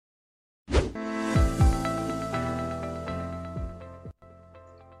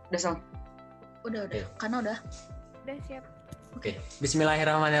Udah Sal? Udah. Oke. Karena udah. Udah siap. Oke.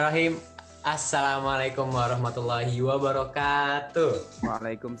 Bismillahirrahmanirrahim. Assalamualaikum warahmatullahi wabarakatuh.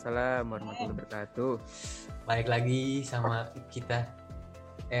 Waalaikumsalam warahmatullahi wabarakatuh. Balik lagi sama kita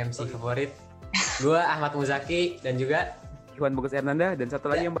MC favorit. Gua Ahmad Muzaki dan juga Iwan Bagus Ernanda dan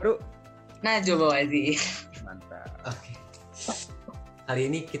satu lagi yang baru. Najwa sih. Mantap. Oke. Kali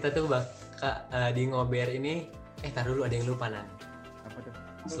ini kita tuh di Ngober ini tar dulu ada yang lupa Nan. Apa tuh?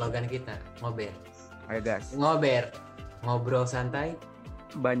 Slogan kita, Ngober. Ayo gas. Ngober. Ngobrol santai.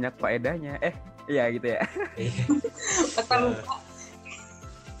 Banyak faedahnya. Iya gitu ya. Kata lupa.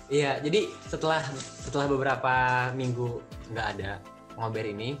 Iya, jadi setelah beberapa minggu nggak ada Ngober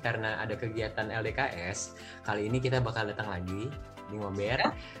ini karena ada kegiatan LDKS, kali ini kita bakal datang lagi di Ngober.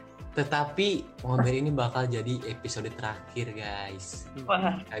 Tetapi Ngober ini bakal jadi episode terakhir, guys.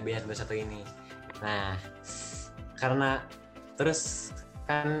 Wah. KBR 21 ini. Nah, karena terus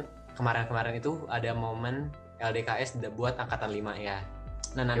kan kemarin-kemarin itu ada momen LDKS buat angkatan 5 ya.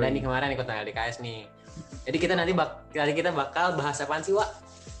 Nah, Nanda nih kemarin ikutan LDKS nih. Jadi kita nanti kita bakal bahas apaan sih, Wak?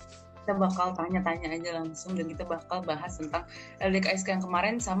 Kita bakal tanya-tanya aja langsung dan kita bakal bahas tentang LDKS yang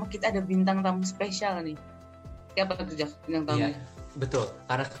kemarin sama kita ada bintang tamu spesial nih. Siapa tuh Jak bintang tamunya? Iya, betul.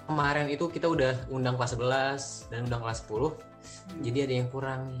 Karena kemarin itu kita udah undang kelas 11 dan undang kelas 10. Jadi ada yang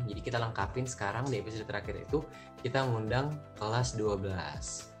kurang nih. Jadi kita lengkapin sekarang di episode terakhir itu kita ngundang kelas 12.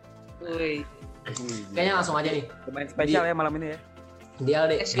 Woi. Kayaknya langsung aja nih. Lumayan spesial ya malam ini ya. Di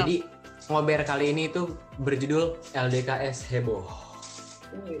LD. Spesial. Jadi Ngober kali ini itu berjudul LDKS Heboh.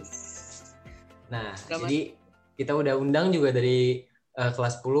 Nah, Selamat. jadi kita udah undang juga dari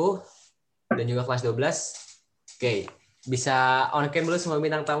kelas 10 dan juga kelas 12. Oke, bisa on cam dulu semua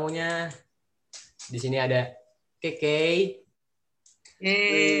bintang tamunya. Di sini ada Keke,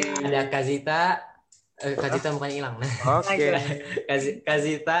 ada Kazita. Kazita mukanya hilang. Oke.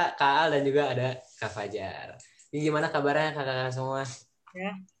 Kazita, Kaal dan juga ada Kak Fajar. Ini gimana kabarnya kakak-kakak semua?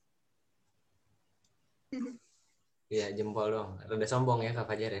 Ya. Iya, jempol dong. Rada sombong ya Kak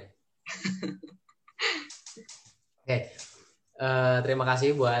Fajar ya. Oke. Terima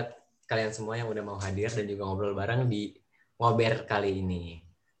kasih buat kalian semua yang udah mau hadir dan juga ngobrol bareng di Ngober kali ini.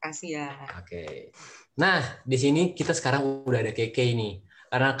 Kasih ya. Oke. Nah, di sini kita sekarang udah ada Keke nih.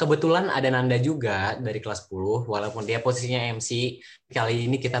 Karena kebetulan ada Nanda juga dari kelas 10, walaupun dia posisinya MC, kali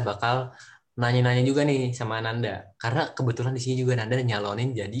ini kita bakal nanya-nanya juga nih sama Nanda. Karena kebetulan di sini juga Nanda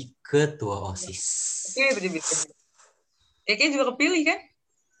nyalonin jadi ketua OSIS. Kayaknya juga kepilih kan?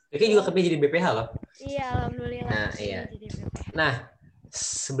 Keke juga kepilih jadi BPH loh. Iya, alhamdulillah. Nah, iya. Jadi BPH. Nah,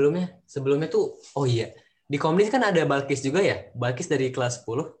 sebelumnya tuh, oh iya, di Komdis kan ada Balkis juga ya? Balkis dari kelas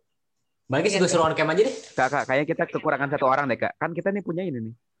 10. Balkis juga suruh on cam aja deh. Kak, kayaknya kita kekurangan satu orang deh, Kak. Kan kita nih punya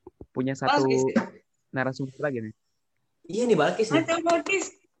ini nih. Punya satu Balkis. narasumber lagi nih. Iya nih Balkis nih. Ada Balkis.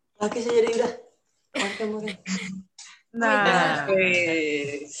 Balkis aja deh udah. On cam udah. Nah.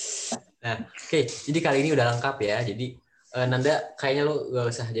 Nah, oke. Jadi kali ini udah lengkap ya. Jadi Nanda kayaknya lu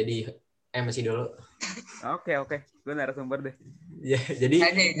gak usah jadi MC dulu. Oke. Gue narasumber deh. Ya,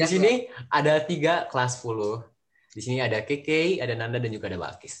 jadi di Ada, sini ada 3 kelas 10. Di sini ada Keke, ada Nanda dan juga ada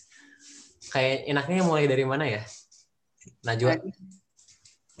Balkis. Kayak enaknya mulai dari mana ya? Najwa.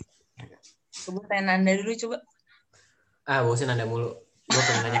 Coba tanya Nanda dulu coba. Bosen Nanda mulu. Gue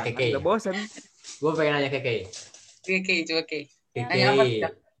pengen nanya Keke. Udah bosen. Gue pengen nanya Keke. Coba Keke. Keke. Nanya apa,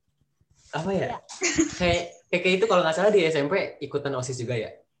 Jak? Apa ya? Kayak Keke itu kalau nggak salah di SMP ikutan OSIS juga ya?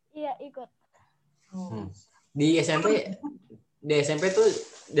 Iya, ikut. Di SMP tuh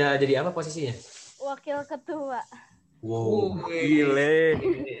udah jadi apa posisinya? Wakil ketua. Wow. Gile.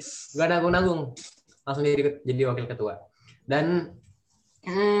 Gak nanggung-nanggung. Langsung jadi wakil ketua. Dan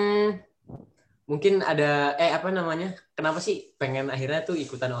mungkin ada kenapa sih pengen akhirnya tuh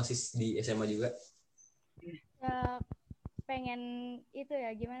ikutan OSIS di SMA juga? Ya, pengen itu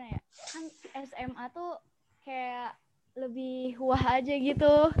ya, gimana ya? Kan SMA tuh kayak lebih wah aja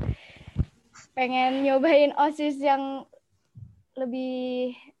gitu. Pengen nyobain OSIS yang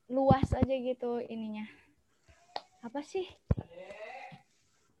lebih luas aja gitu ininya. Apa sih?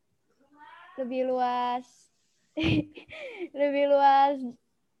 Lebih luas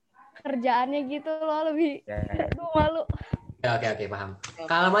kerjaannya gitu loh, lebih aduh malu. Oke, paham.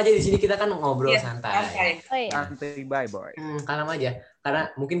 Kalem aja di sini kita kan ngobrol Iya, santai. Oh iya. Santai bye boy. Kalem aja. Karena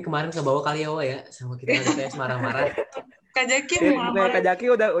mungkin kemarin kebawa kali ya sama kita LDKS marah-marah. Kak Jaki Kayak Kak Jaki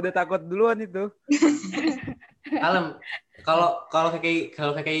udah takut duluan itu. Kalem. Kalau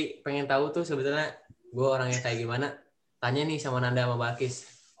Keke pengen tahu tuh sebetulnya gue orangnya kayak gimana, tanya nih sama Nanda sama Balkis.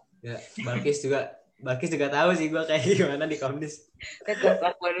 Ya, Balkis juga tahu sih gue kayak gimana di Komdis. Kita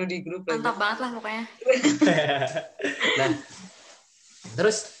lakukan di grup. Mantap banget lah pokoknya. Nah,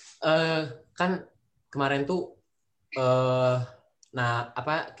 terus kan kemarin tuh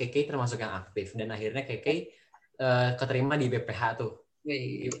KK termasuk yang aktif dan akhirnya KK keterima di BPH tuh.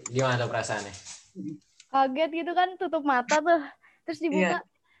 Gimana tuh perasaannya? Kaget gitu kan, tutup mata tuh. Terus dibuka,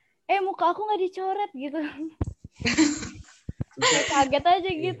 muka aku nggak dicoret gitu. Kaget aja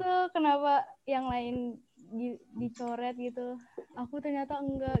gitu, kenapa yang lain dicoret gitu. Aku ternyata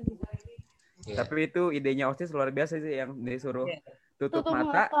enggak gitu. Tapi itu idenya OSIS luar biasa sih, yang disuruh tutup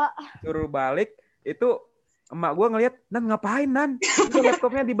mata, suruh balik. Itu emak gue ngeliat, Nan ngapain Nan? Itu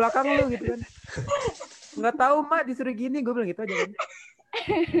laptopnya di belakang lu gitu kan. Nggak tahu Mak, disuruh gini, gue bilang gitu aja kan.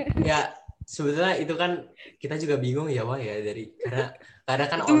 Ya sebetulnya itu kan kita juga bingung ya Wak ya, karena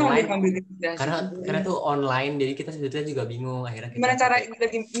kan online, karena tuh online, jadi kita sebetulnya juga bingung akhirnya. Gimana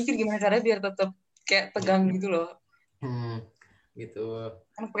cara biar tetap kayak tegang gitu loh. Gitu.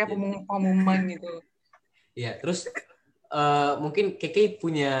 Kan pakai pengumuman gitu. Iya, terus mungkin Keke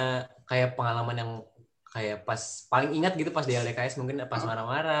punya kayak pengalaman yang kayak pas paling ingat gitu pas di LDKS, mungkin pas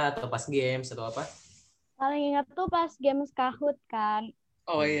marah-marah atau pas games atau apa? Paling ingat tuh pas games Kahoot kan.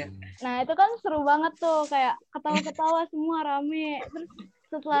 Oh iya. Nah itu kan seru banget tuh, kayak ketawa-ketawa semua rame. Terus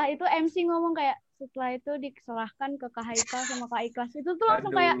setelah itu MC ngomong kayak, setelah itu diserahkan ke Kak Haikal sama Kak Ikhlas. Itu tuh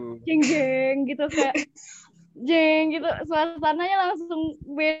langsung kayak jeng-jeng gitu, kayak jeng gitu, suasananya langsung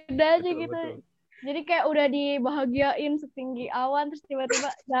beda aja gitu. Betul. Jadi kayak udah dibahagiain setinggi awan, terus tiba-tiba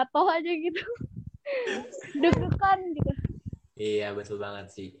jatuh aja gitu. Deg-degan gitu. Iya betul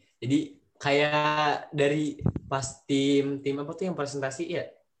banget sih. Jadi kayak dari pas tim apa tuh yang presentasi ya,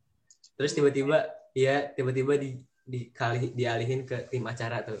 terus tiba-tiba dialihin ke tim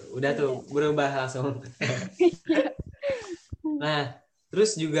acara tuh, udah tuh berubah langsung. Nah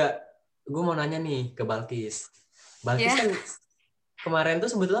terus juga gue mau nanya nih ke Balkis kan kemarin tuh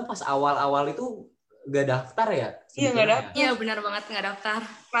sebetulnya pas awal-awal itu gak daftar ya? Iya gak daftar. Iya benar banget gak daftar.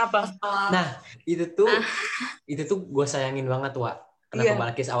 Kenapa? Nah itu tuh gue sayangin banget Wak. Kenapa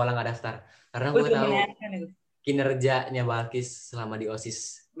Balkis awalnya gak daftar? Karena gue tahu kinerjanya Balkis selama di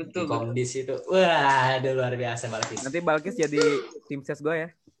OSIS, di Komdis itu, wah itu luar biasa Balkis. Nanti Balkis jadi tim ses gue ya.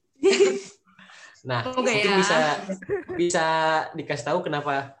 Nah mungkin bisa dikasih tahu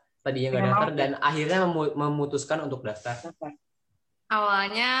kenapa tadinya nggak daftar dan akhirnya memutuskan untuk daftar.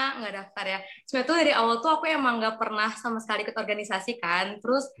 Awalnya nggak daftar ya. Sebenarnya tuh dari awal tuh aku emang nggak pernah sama sekali ikut organisasi kan.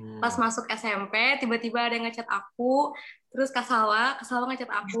 Terus pas masuk SMP tiba-tiba ada yang ngechat aku. Terus Kak Salwa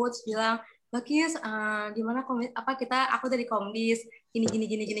ngechat aku terus bilang, Bakis, gimana aku dari Komdis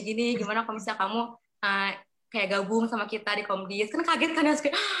gini, gimana kalau misalnya kamu kayak gabung sama kita di Komdis. Kan kaget kan,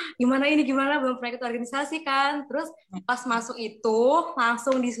 kayak gimana belum pernah ikut organisasi kan. Terus pas masuk itu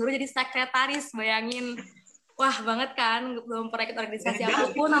langsung disuruh jadi sekretaris, bayangin. Wah banget kan, belum pernah ikut organisasi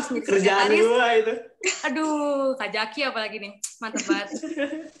apapun langsung jadi sekretaris. Itu. Aduh, Kak Jaki apalagi nih, mantep banget.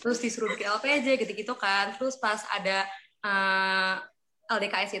 Terus disuruh bikin LPJ gitu-gitu kan. Terus pas ada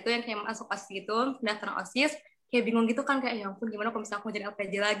LDKS itu yang kayak masuk OSIS gitu, daftar OSIS, kayak bingung gitu kan, kayak ya ampun gimana kalau misalnya aku mau jadi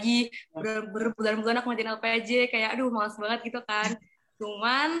LPJ lagi, berbulan-bulan aku mau jadi LPJ, kayak aduh malas banget gitu kan.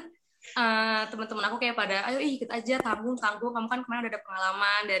 Cuman teman-teman aku kayak pada ayo ikut aja, tanggung kamu kan kemarin udah ada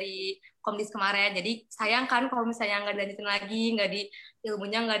pengalaman dari Komdis kemarin, jadi sayang kan kalau misalnya nggak dilanjutin lagi,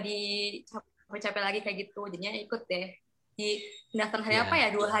 ilmunya nggak dicapai lagi kayak gitu, jadinya ikut deh di pendaftaran hari apa ya,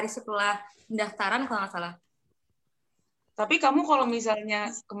 2 hari setelah pendaftaran kalau nggak salah. Tapi kamu kalau misalnya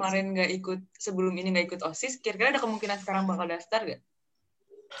kemarin sebelum ini nggak ikut OSIS, kira-kira ada kemungkinan sekarang bakal daftar nggak?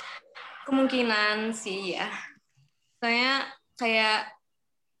 Kemungkinan sih ya. Soalnya kayak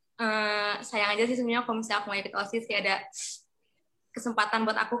sayang aja sih sebenarnya kalau misalnya aku mau ikut OSIS, kayak ada kesempatan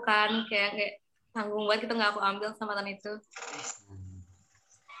buat aku kan, kayak tanggung banget gitu nggak aku ambil kesempatan itu.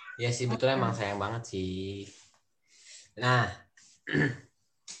 Ya sih betul, emang sayang banget sih. Nah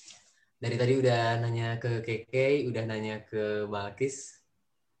dari tadi udah nanya ke Keke, udah nanya ke Balkis.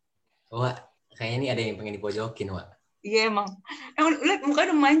 Wah, kayaknya ini ada yang pengen dipojokin, Wak. Iya emang lihat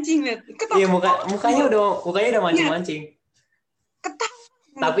mukanya udah mancing, lihat. Iya mukanya udah mancing-mancing.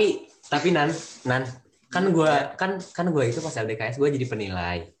 Tapi Nan kan gue itu pas LDKS gue jadi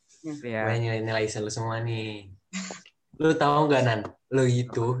penilai. Iya. Gue nilai lu semua nih. Lu tahu nggak Nan? Lu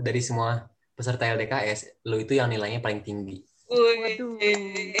itu dari semua peserta LDKS, lu itu yang nilainya paling tinggi. Waduh.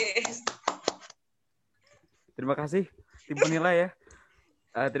 Terima kasih tim penilai ya.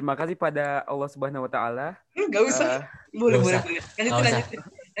 Terima kasih pada Allah Subhanahu Wa Taala. Gak usah. Boleh.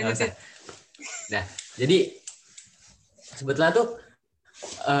 Lanjutin. Nah, jadi sebetulnya tuh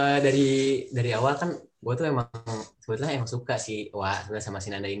dari awal kan gue tuh sebetulnya emang suka sih sama si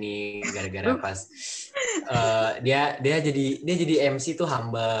Nanda ini, gara-gara pas dia jadi MC tuh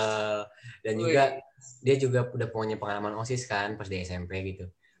humble, dan juga dia juga udah punya pengalaman OSIS kan pas di SMP gitu.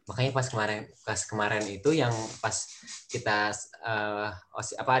 Makanya pas kemarin itu yang pas kita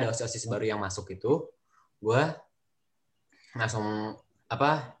ada OSIS baru yang masuk itu, gue langsung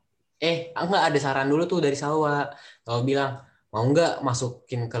enggak ada saran dulu tuh dari Salwa. Salwa bilang, mau nggak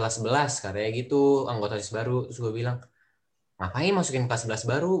masukin kelas 11 katanya gitu, anggota OSIS baru. Terus gue bilang, ngapain masukin kelas 11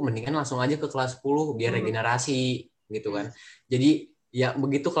 baru, mendingan langsung aja ke kelas 10 biar regenerasi gitu kan. Jadi ya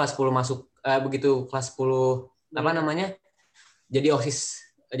begitu kelas 10 masuk, begitu kelas 10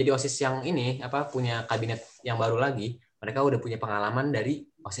 jadi OSIS yang ini punya kabinet yang baru lagi, mereka udah punya pengalaman dari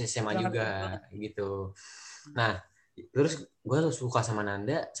OSIS SMA juga gitu. Nah, terus gue tuh suka sama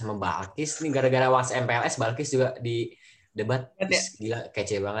Nanda sama Balkis nih, gara-gara was MPLS Balkis juga di debat, gila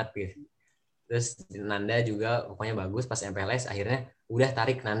kece banget gitu. Terus Nanda juga pokoknya bagus pas MPLS, akhirnya udah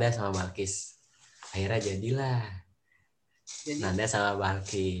tarik Nanda sama Balkis. Akhirnya jadilah Nanda sama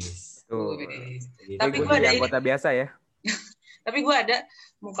Balkis. Gitu. Tapi gue ada anggota biasa ya. Tapi gue ada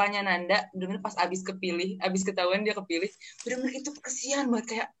mukanya Nanda, bener-bener pas abis ketahuan dia kepilih, bener-bener itu kesian banget,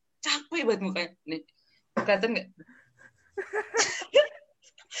 kayak capek banget mukanya. Nih, kelihatan nggak?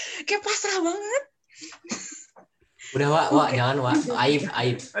 Kayak pasrah banget. Udah Wak, jangan Wak,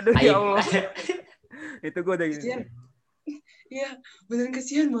 aib. Aduh ya Allah. Itu gue udah gini. Iya, beneran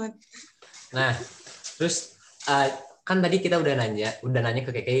kesian banget. Nah, terus kan tadi kita udah nanya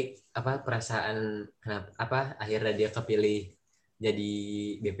ke Keke perasaan kenapa akhirnya dia kepilih jadi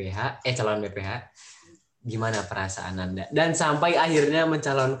calon BPH. Gimana perasaan Anda dan sampai akhirnya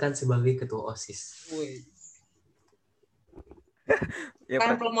mencalonkan sebagai ketua OSIS? Ya,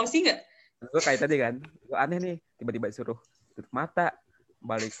 promosi nggak? Gue kayak tadi kan, gue aneh nih, tiba-tiba disuruh tutup mata,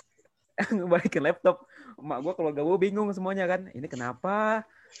 balikin laptop. Emak gue, keluarga gue bingung semuanya kan, ini kenapa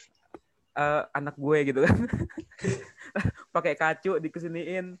anak gue gitu kan, pakai kacu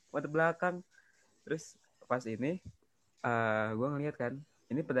dikesiniin mata belakang. Terus pas ini gue ngeliat kan,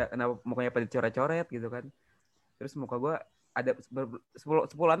 ini kenapa mukanya pada coret-coret gitu kan. Terus muka gue ada 10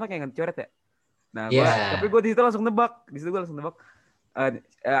 anak yang coret ya. Nah, tapi gue di situ langsung nebak.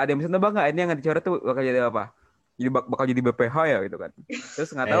 Ada yang bisa nebak nggak ini yang dicoret tuh bakal jadi apa? Jadi bakal jadi BPH ya gitu kan. Terus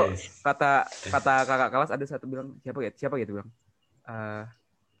nggak tahu kata kakak kelas ada satu bilang siapa gitu bilang,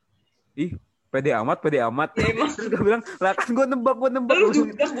 ih pede amat. Ya, terus gue bilang, lah kan gue nebak. Lu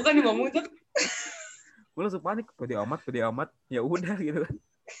juga bukan yang ngomong itu. Gue langsung panik, pede amat. Ya udah gitu kan.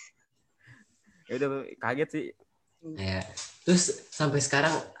 Ya udah kaget sih. Ya. Terus sampai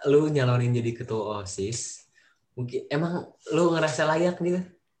sekarang lu nyalonin jadi ketua OSIS, mungkin emang lu ngerasa layak gitu?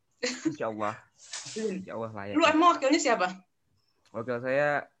 Insya Allah layak. Lu emang wakilnya siapa? Wakil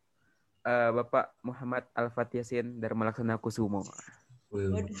saya Bapak Muhammad Al-Fatiyasin dari Malaksana Kusumo.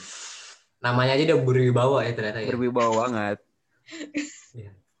 Namanya aja udah berwibawa ya ternyata ya. Berwibawa banget.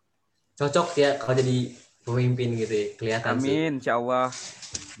 Ya. Cocok ya kalau jadi pemimpin gitu ya, kelihatan. Amin, insya Allah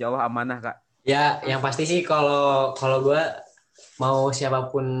amanah Kak. Ya, yang pasti sih kalau gue mau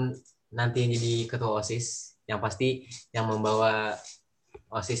siapapun nanti yang jadi ketua OSIS, yang pasti yang membawa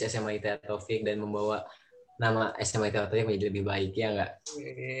OSIS SMA ITB Taufik dan membawa nama SMA ITB Taufik menjadi lebih baik, ya nggak?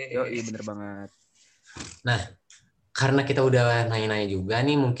 Iya bener banget. Nah, karena kita udah nanya-nanya juga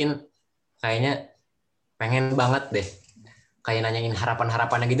nih, mungkin kayaknya pengen banget deh kayak nanyain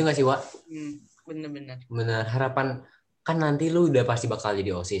harapan-harapannya gitu nggak sih, Wak? Bener, harapan kan nanti lu udah pasti bakal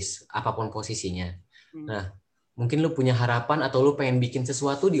jadi OSIS apapun posisinya. Nah, mungkin lu punya harapan atau lu pengen bikin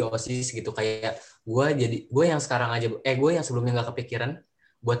sesuatu di OSIS gitu, kayak gue yang sekarang aja gue yang sebelumnya nggak kepikiran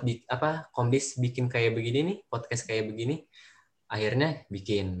buat Komdis bikin kayak begini nih, podcast kayak begini, akhirnya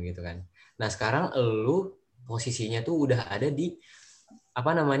bikin gitu kan. Nah, sekarang lu posisinya tuh udah ada di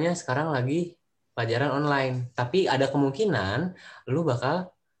sekarang lagi pelajaran online, tapi ada kemungkinan lu bakal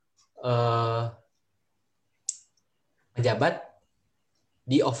menjabat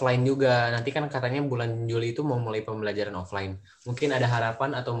di offline juga. Nanti kan katanya bulan Juli itu mau mulai pembelajaran offline. Mungkin ada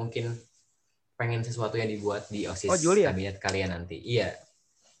harapan atau mungkin pengen sesuatu yang dibuat di OSIS kabinet kalian nanti. Iya.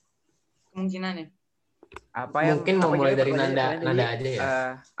 Kemungkinannya. Mungkin mau mulai dari Nanda aja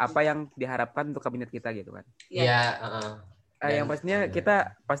ya. Apa yang diharapkan untuk kabinet kita gitu kan? Iya. Yang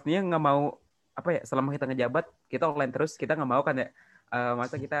pastinya nggak mau selama kita ngejabat kita online terus, kita nggak mau kan ya.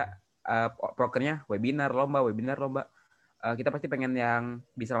 Masa kita prokernya webinar lomba. Kita pasti pengen yang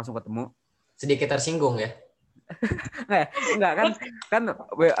bisa langsung ketemu. Sedikit tersinggung ya? Enggak kan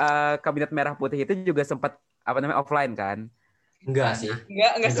Kabinet Merah Putih itu juga sempat offline kan? Enggak sih.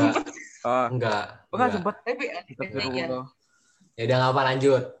 Enggak sempat. Oh, enggak sempat. Tapi ya udah nggak apa,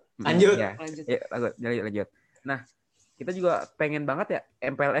 lanjut. Lanjut. Nah, kita juga pengen banget ya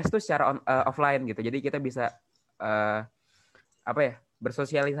MPLS tuh secara offline gitu. Jadi kita bisa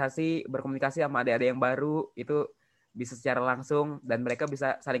bersosialisasi, berkomunikasi sama adik-adik yang baru itu bisa secara langsung dan mereka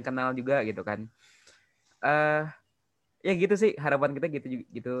bisa saling kenal juga gitu kan. Ya gitu sih harapan kita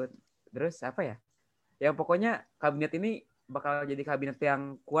gitu. Terus apa ya? Ya pokoknya kabinet ini bakal jadi kabinet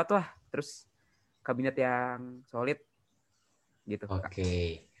yang kuat lah, terus kabinet yang solid gitu.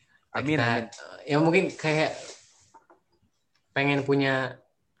 Oke. Amin, Kita amin. ya mungkin kayak pengen punya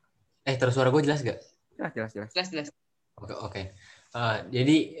terus suara gue jelas gak? Jelas. Oke.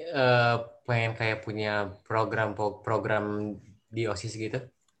 Jadi pengen kayak punya program di OSIS gitu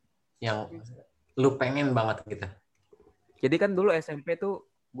yang lu pengen banget gitu. Jadi kan dulu SMP tuh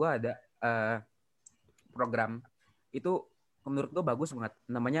gue ada program itu menurut gue bagus banget,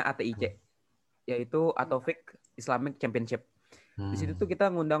 namanya ATIC, yaitu Atofik Islamic Championship. Di situ tuh kita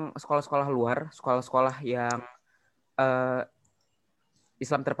ngundang sekolah-sekolah luar, sekolah-sekolah yang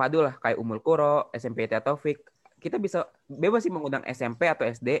Islam terpadu lah, kayak Umul Qura, SMP Atofik. Kita bisa bebas sih mengundang SMP atau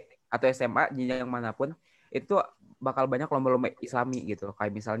SD atau SMA jenjang manapun, itu bakal banyak lomba-lomba Islami gitu,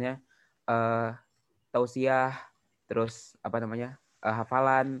 kayak misalnya tausiah, terus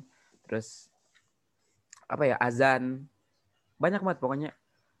hafalan, terus azan, banyak banget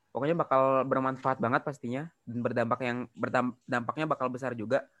pokoknya bakal bermanfaat banget pastinya, dan dampaknya bakal besar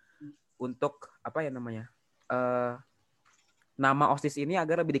juga untuk nama OSIS ini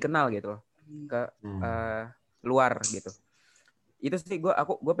agar lebih dikenal gitu loh ke luar gitu. Itu sih gue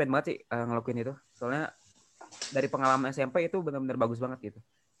pengen banget sih ngelakuin itu, soalnya dari pengalaman SMP itu benar-benar bagus banget gitu.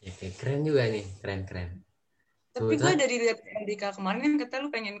 Oke, keren juga nih, keren. Tapi gue dari lihat LDK kemarin kan kata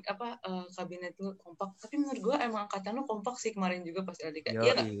lu pengen kabinet lu kompak, tapi menurut gue emang angkatan lu kompak sih kemarin juga pas LDK.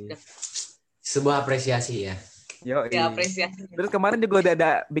 Iya nggak? Sebuah apresiasi ya. Ya, apresiasi. Terus kemarin juga udah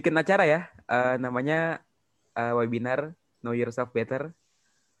ada bikin acara ya, namanya webinar Know Yourself Better.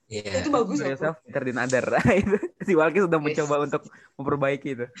 Yeah. Itu bagus. Know Yourself Better than Other. Itu si Walki sudah mencoba untuk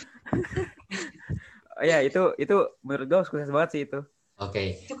memperbaiki itu. Ya itu menurut gue sukses banget sih itu.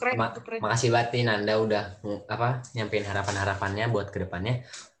 Oke. Makasih banget nih Nanda udah nyampein harapan-harapannya buat kedepannya.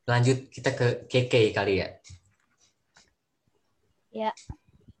 Lanjut kita ke KK kali ya. Ya.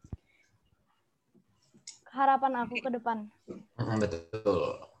 Harapan aku ke depan.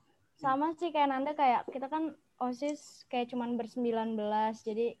 Betul. Sama sih kayak Nanda, kayak kita kan OSIS kayak cuman ber-19,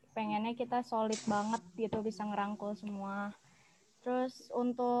 jadi pengennya kita solid banget gitu, bisa ngerangkul semua. Terus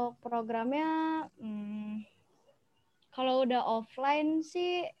untuk programnya, kalau udah offline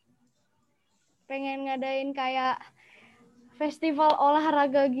sih pengen ngadain kayak festival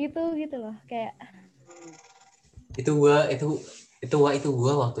olahraga gitu loh, kayak. Itu gua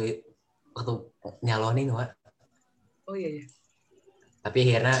waktu nyalonin, Wak. Oh iya. Tapi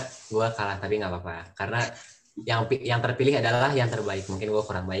akhirnya gue kalah, tapi nggak apa-apa karena yang terpilih adalah yang terbaik. Mungkin gue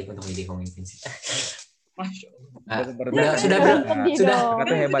kurang baik untuk menjadi pemimpin sih. Sudah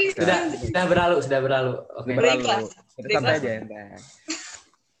berlalu. Oke. Santai aja.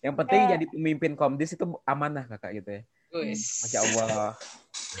 Yang penting jadi pemimpin Komdis itu amanah kakak gitu ya. Masya Allah.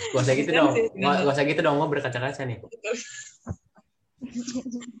 Gak usah gitu dong. Mau berkaca-kaca nih.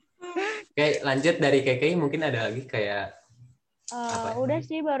 Oke, lanjut dari KK mungkin ada lagi kayak udah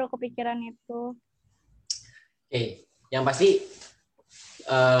sih baru kepikiran itu. Yang pasti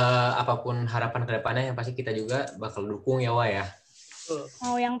apapun harapan ke depannya yang pasti kita juga bakal dukung ya Wak ya.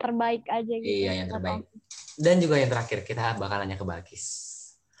 Mau yang terbaik aja gitu. Iya, yang terbaik. Dan juga yang terakhir kita bakal nanya ke Balkis.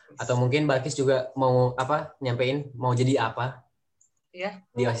 Atau mungkin Balkis juga mau nyampein mau jadi apa? Ya.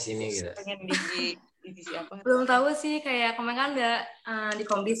 Di OSIS ini gitu. Pengen di divisi apa? Belum tahu sih, kayak kemarin kan ada di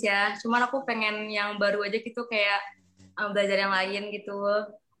Komdis ya. Cuman aku pengen yang baru aja gitu, kayak belajar yang lain gitu.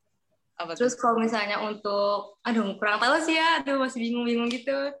 Terus kalau misalnya untuk, kurang tahu sih ya, masih bingung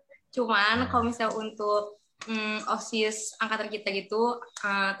gitu. Cuman kalau misalnya untuk OSIS angkatan kita gitu,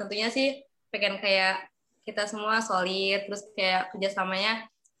 tentunya sih pengen kayak kita semua solid, terus kayak kerjasamanya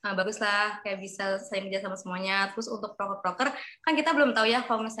bagus lah, kayak bisa saling kerja sama semuanya. Terus untuk proker-proker, kan kita belum tahu ya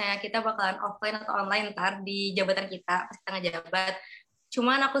kalau misalnya kita bakalan offline atau online ntar di jabatan kita, pas kita ngejabat.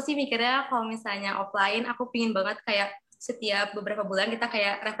 Cuman aku sih mikirnya kalau misalnya offline, aku pingin banget kayak setiap beberapa bulan kita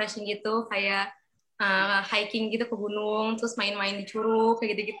kayak refreshing gitu, kayak hiking gitu ke gunung, terus main-main di Curug,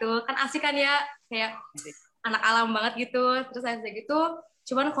 kayak gitu-gitu. Kan asik kan ya, kayak anak alam banget gitu. Terus kayak gitu,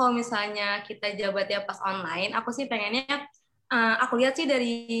 cuman kalau misalnya kita jabatnya pas online, aku sih pengennya, aku lihat sih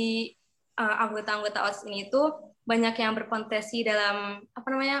dari anggota-anggota OSIS ini tuh banyak yang berpotensi dalam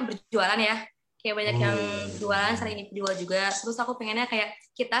berjualan ya. Kayak banyak yang jualan, sering dijual juga. Terus aku pengennya kayak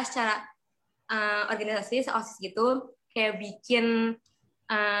kita secara organisasi OSIS gitu, kayak bikin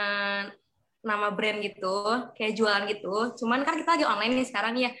nama brand gitu, kayak jualan gitu. Cuman kan kita lagi online nih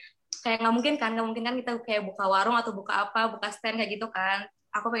sekarang ya, kayak nggak mungkin kan kita kayak buka warung atau buka stand kayak gitu kan.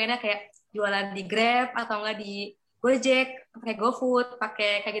 Aku pengennya kayak jualan di Grab atau enggak di Gojek, pakai GoFood,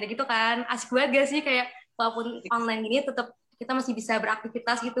 pakai kayak gitu-gitu kan. Asik banget gak sih kayak walaupun online gini tetap kita masih bisa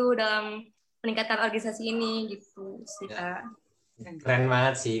beraktivitas gitu dalam meningkatkan organisasi ini gitu sih Kak. Keren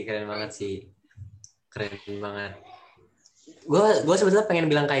banget sih. Keren banget. Gue sebetulnya pengen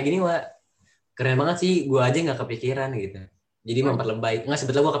bilang kayak gini, Wak. Keren banget sih, gue aja nggak kepikiran gitu. Jadi memperlebay. Nggak,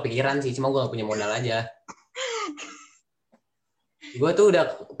 sebetulnya gue kepikiran sih, cuma gue nggak punya modal aja. Gue tuh udah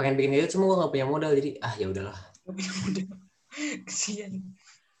pengen bikin gitu, cuma gue nggak punya modal. Jadi ya udahlah. Gak punya modal. Kesian.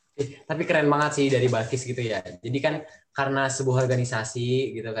 Tapi keren banget sih dari Balkis gitu ya. Jadi kan karena sebuah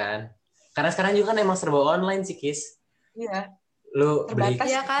organisasi gitu kan. Karena sekarang juga kan emang serba online sih, Kis. Iya. Lu Terbatas.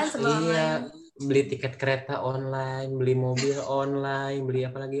 beli, Iya kan, serba online. beli tiket kereta online, beli mobil online, beli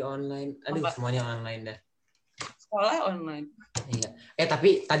apa lagi online. Aduh, semuanya online dah. Sekolah online. Iya.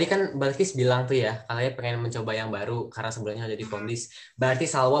 Tapi tadi kan Balkis bilang tuh ya, katanya pengen mencoba yang baru karena sebelumnya jadi Komdis. Berarti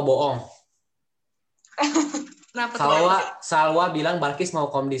Salwa bohong. Salwa bilang Balkis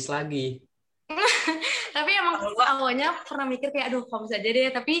mau Komdis lagi. Tapi emang awalnya pernah mikir kayak aduh Komdis aja deh,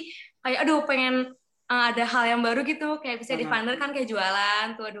 tapi kayak aduh pengen ada hal yang baru gitu, kayak bisa di funder kan kayak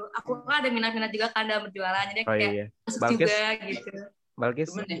jualan tuh, aduh aku kan ada minat-minat juga kan dalam berjualan, jadi kayak masuk juga gitu.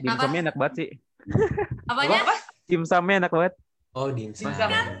 Balkis, dimsumnya enak banget sih. Apanya? Dimsumnya enak banget. Oh, dimsum.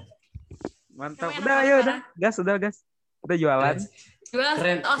 Mantap. Udah, ayo udah. Gas. Udah jualan.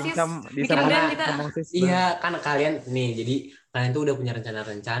 Keren. OSIS. Bisa kita. Iya, kan kalian nih, jadi kalian tuh udah punya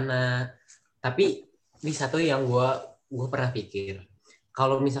rencana-rencana. Tapi ini satu yang gue pernah pikir.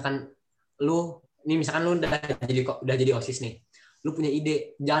 Kalau misalkan lu udah jadi OSIS nih. Lu punya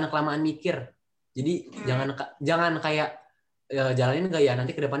ide, jangan kelamaan mikir. Jadi jangan kayak jalanin nggak ya,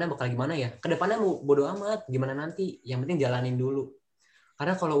 nanti kedepannya bakal gimana ya. Kedepannya mau bodo amat gimana nanti, yang penting jalanin dulu.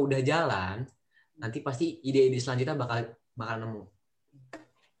 Karena kalau udah jalan, nanti pasti ide-ide selanjutnya bakal nemu.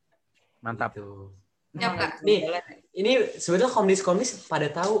 Mantap. Gitu. Ya, Kak. Ini sebetulnya komdis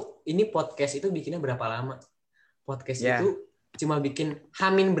pada tahu ini podcast itu bikinnya berapa lama. Podcast itu cuma bikin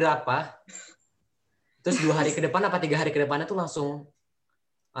hamin berapa, terus 2 hari ke depan apa 3 hari ke depannya tuh langsung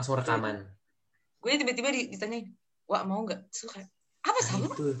rekaman. Gue tiba-tiba ditanyain, Wak mau nggak? Suka. Apa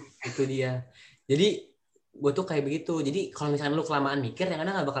sama? Itu dia. Jadi gue tuh kayak begitu. Jadi kalau misalnya lu kelamaan mikir, yang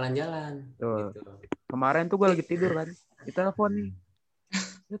ada nggak bakalan jalan. Gitu. Kemarin tuh gue lagi tidur kan, kita telepon nih.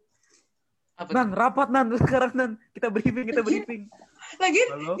 Nan, rapat sekarang kita briefing. Lagi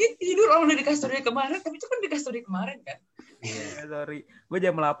dia tidur udah di kasur dari kemarin, tapi itu kan di kasur dari kemarin kan. Iya, sorry. Gue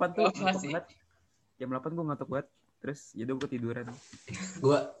jam 8 tuh ngantuk banget. Jam 8 gue ngantuk banget. Terus jadi gue tiduran.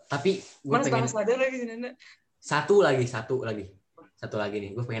 Gue pengen sadar lagi Nanda. Satu lagi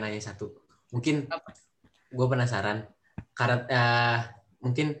nih. Gue pengen nanya satu. Mungkin gue penasaran karena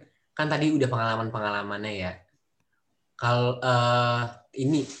mungkin kan tadi udah pengalamannya ya. Kalau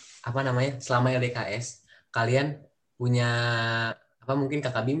ini apa namanya, selama LDKS kalian punya apa, mungkin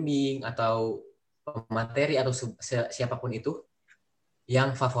kakak bimbing atau pemateri atau siapapun itu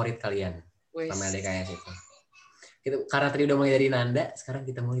yang favorit kalian selama LDKS itu. Karena tadi udah mulai dari Nanda, sekarang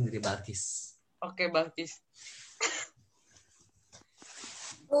kita mulai dari Balkis. Oke, Balkis.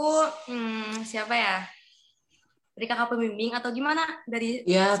 Siapa ya? Dari kakak pembimbing atau gimana? Dari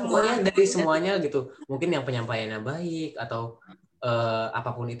pokoknya dari semuanya gitu. Mungkin yang penyampaiannya baik atau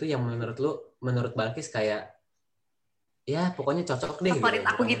apapun itu yang menurut Balkis kayak ya pokoknya cocok deh. Favorit gitu.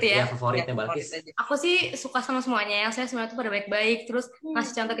 Aku gitu ya. Favoritnya Balkis. Aku sih suka sama semuanya. Yang saya semuanya tuh pada baik-baik. Terus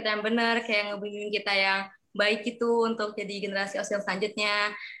ngasih contoh kita yang benar, kayak ngebimbing kita yang baik itu untuk jadi generasi OSIS selanjutnya.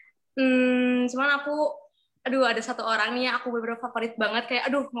 Cuman aku ada satu orang nih yang aku bener-bener favorit banget, kayak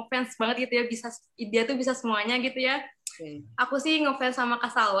ngefans banget gitu ya, dia tuh bisa semuanya gitu ya. Aku sih ngefans sama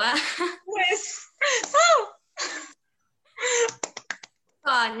Kak Salwa.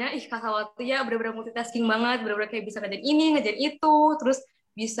 Soalnya Kak Salwa tuh ya bener-bener multitasking banget, bener-bener kayak bisa ngerjain ini, ngerjain itu, terus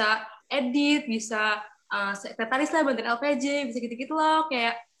bisa edit, bisa sekretaris lah, bantuin LPJ, bisa gitu-gitu loh,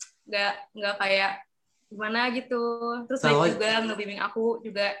 kayak nggak kayak gimana gitu. Terus baik juga ngebimbing aku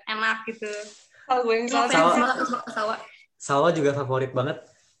juga enak gitu. Salwa juga favorit banget.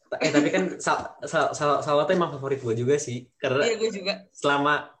 Tapi kan Salwa tuh emang favorit gue juga sih, karena gue juga.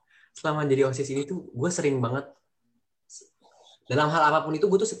 Selama jadi OSIS ini tuh gue sering banget dalam hal apapun itu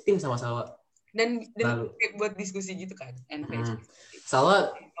gue tuh setim sama Salwa. Dan kayak buat diskusi gitu kan, enak aja.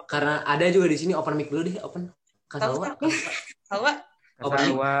 Salwa, karena ada juga di sini, open mic dulu deh, open. Salwa. Open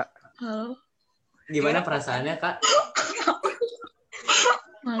mic. Halo. Gimana perasaannya, Kak?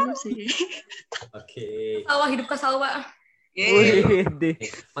 Malu sih. Oke. Salwa, hidup Kak Salwa.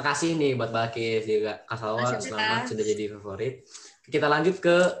 Makasih nih buat Balkis juga. Kak Salwa, selamat sudah jadi favorit. Kita lanjut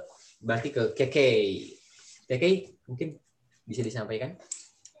berarti ke KK. KK, mungkin bisa disampaikan?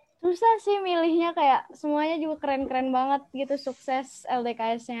 Susah sih milihnya, kayak semuanya juga keren-keren banget gitu, sukses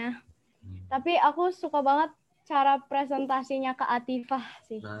LDKS-nya. Tapi aku suka banget cara presentasinya Kak Atifah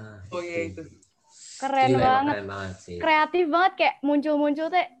sih. Nah, Oh iya itu. Keren itu juga emang banget. keren banget sih. Kreatif banget, kayak muncul-muncul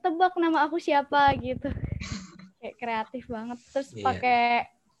teh tebak nama aku siapa gitu. Kayak kreatif banget. Terus Iya. pakai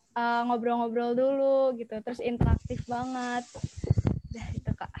ngobrol-ngobrol dulu gitu. Terus interaktif banget. Udah itu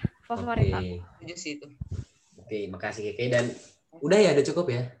Kak, favorit Oke. aku. Setuju sih itu. Oke, makasih Keke. Dan udah ya, udah cukup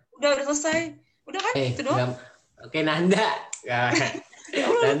ya? Udah selesai. Udah kan? Itu doang. Enggak. Oke, Nanda.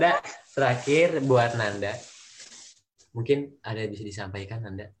 Nanda, terakhir buat Nanda. Mungkin ada yang bisa disampaikan,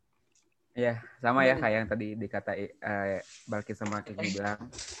 Nanda? Iya, sama ya kayak yang tadi dikata Balkis sama Kiki bilang.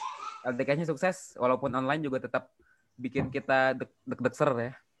 LDKS-nya sukses, walaupun online juga tetap bikin kita deg-deg-ser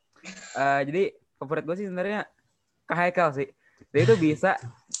ya. Jadi favorit gue sih sebenarnya Kak Haikal sih. Dia itu bisa,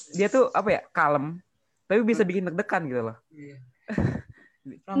 dia tuh apa ya, kalem, tapi bisa bikin deg-degan gitu loh. Iya.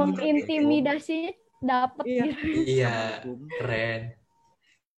 Mengintimidasinya dapet gitu. Iya, keren.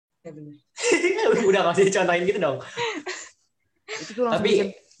 Ya benar. Udah nggak usah dicontohin gitu dong. Itu tuh langsung Tapi bikin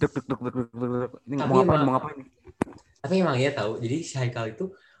deg. Ini mau ngapain nih? Tapi emang ya tahu. Jadi si Haikal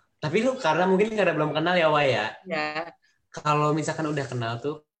itu, tapi lu karena belum kenal ya, Wak ya. Ya. Kalau misalkan udah kenal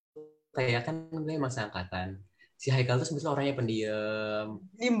tuh, kayak kan gue masa angkatan. Si Haikal tuh sebetulnya orangnya pendiam.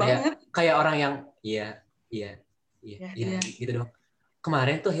 Diem banget. Kayak orang yang iya gitu dong.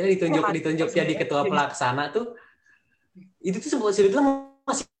 Kemarin tuh akhirnya ditunjuk jadi ketua pelaksana tuh. Itu tuh sebetulnya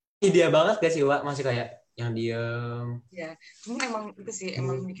masih dia banget gak sih, Wak? Masih kayak yang diem. Ya, cuma emang itu sih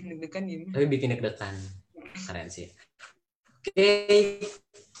emang bikin deg-degan gini. Tapi bikin deg-degan. Keren sih. Oke.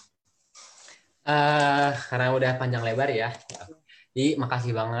 Karena udah panjang lebar ya. Jadi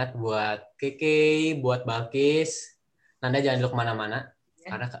makasih banget buat Keke, buat Balkis. Nanda jangan dulu kemana-mana.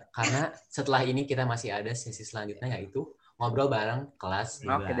 Karena setelah ini kita masih ada sesi selanjutnya, yaitu ngobrol bareng kelas 12.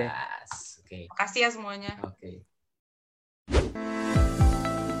 Oke deh. Oke. Makasih ya semuanya. Oke.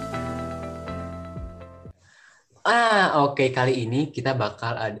 Oke. Kali ini kita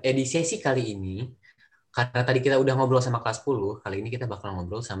bakal di sesi kali ini, karena tadi kita udah ngobrol sama kelas 10, kali ini kita bakal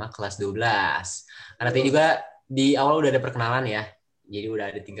ngobrol sama kelas 12. Karena tadi juga di awal udah ada perkenalan ya. Jadi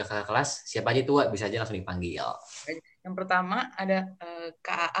udah ada 3 kakak kelas. Siapa aja tuh, bisa aja langsung dipanggil. Yang pertama ada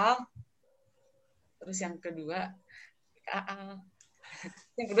Kak Aal. Terus yang kedua Kak Aal.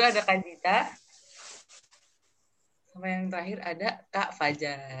 Yang kedua ada Kak Gita. Sama yang terakhir ada Kak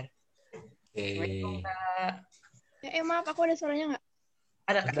Fajar. Assalamualaikum, Kak. Maaf, aku ada suaranya nggak?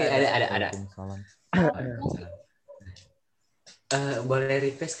 Ada. Waalaikumsalam. Boleh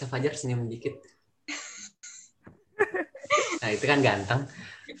request Kak Fajar senyum dikit. Nah, itu kan ganteng.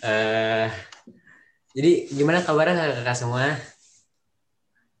 Jadi gimana kabarnya kakak semua?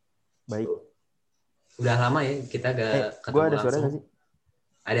 Baik. Udah lama ya kita gak ketemu Gue ada langsung. suara nggak sih?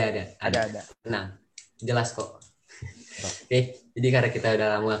 Ada. Nah, jelas kok. Oke, jadi karena kita udah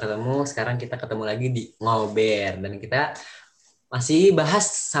lama ketemu, sekarang kita ketemu lagi di Ngober. Dan kita masih bahas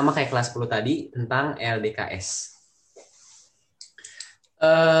sama kayak kelas 10 tadi tentang LDKS.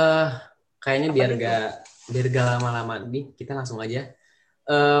 Kayaknya biar gak lama-lama nih, kita langsung aja.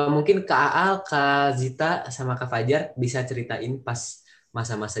 Mungkin Kak Aal, Kak Zita, sama Kak Fajar bisa ceritain pas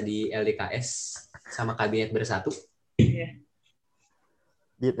masa-masa di LDKS sama Kabinet Bersatu. Iya.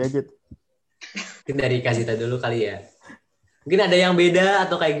 Jit. Mungkin dari Kak Zita dulu kali ya. Mungkin ada yang beda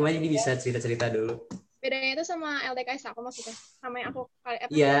atau kayak gimana, jadi bisa cerita-cerita dulu. Bedanya itu sama LDKS aku maksudnya, sama yang aku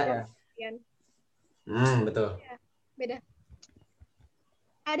Iya. kalian. Betul. Ya, beda.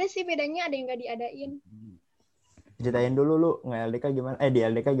 Ada sih bedanya, ada yang nggak diadain. Ceritain dulu lu nge-LDK gimana? Di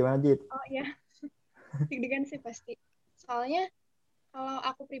LDK gimana, Jit? Oh iya, deg-degan sih pasti. Soalnya kalau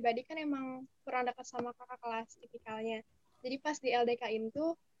aku pribadi kan emang kurang dekat sama kakak kelas tipikalnya. Jadi pas di LDK-in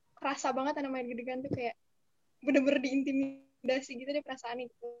tuh kerasa banget namanya deg-degan tuh, kayak bener-bener diintimidasi gitu deh perasaan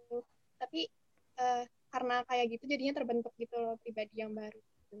itu. Tapi karena kayak gitu jadinya terbentuk gitu loh pribadi yang baru.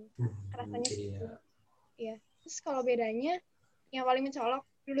 Rasanya gitu. Iya. Terus kalau bedanya yang paling mencolok,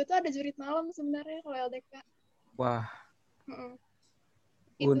 dulu tuh ada jurit malam sebenarnya kalau LDK. Wah.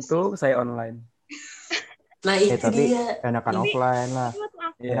 Untung saya online. Nah itu tapi dia. enakan offline lah.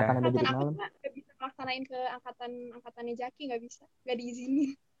 Enakan ada jurit malam. Nggak bisa melaksanain ke angkatannya Jaki, nggak bisa, nggak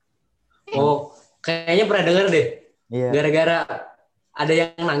diizinin. Oh, kayaknya pernah dengar deh. Iya. Gara-gara ada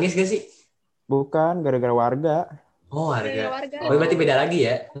yang nangis gak sih? Bukan, gara-gara warga. Oh, warga. Oh, berarti beda lagi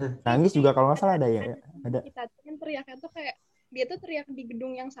ya? Nangis juga kalau nggak salah ada ya. Ada. Kita kan teriaknya tuh kayak dia tuh teriak di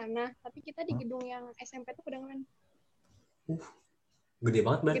gedung yang sana, tapi kita di gedung yang SMP tuh kedengeran. Gede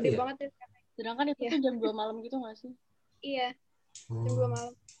banget berarti. Gede banget ya. Sedangkan itu tuh jam 2 malam gitu nggak sih? Iya. Jam 2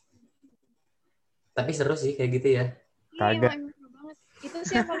 malam. Tapi seru sih kayak gitu ya. Kagak. Iya, seru banget. Itu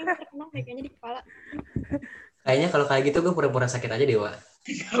sih yang paling terkenang deh kayaknya di kepala. Kayaknya kalau kayak gitu gue pura-pura sakit aja deh, Wak.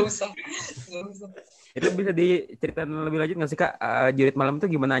 Gak usah. Itu bisa diceritain lebih lanjut nggak sih Kak? Jurit malam tuh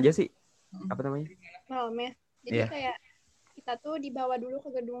gimana aja sih? Apa namanya? Malamnya. Jadi Iya. kayak kita tuh dibawa dulu ke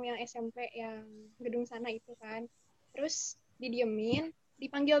gedung yang SMP, yang gedung sana itu kan. Terus didiemin,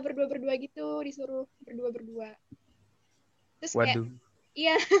 dipanggil berdua-berdua gitu, disuruh berdua-berdua. Terus kayak, Waduh.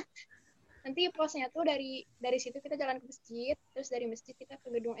 iya, nanti posnya tuh dari situ kita jalan ke masjid, terus dari masjid kita ke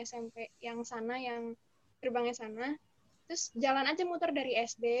gedung SMP yang sana, yang gerbangnya sana. Terus jalan aja muter dari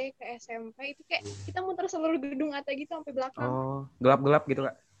SD ke SMP, itu kayak kita muter seluruh gedung AT gitu sampai belakang. Oh, gelap-gelap gitu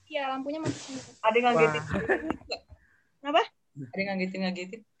Kak? Iya, lampunya mati semua. Ada yang ngagetin. Kenapa? Ada yang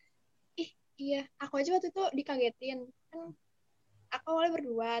ngagetin. Iya, aku aja waktu itu dikagetin. Kan aku awalnya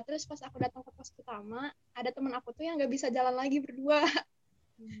berdua, terus pas aku datang ke pos utama, ada teman aku tuh yang nggak bisa jalan lagi berdua.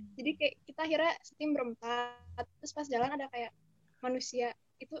 Jadi kayak kita akhirnya setim berempat, terus pas jalan ada kayak manusia,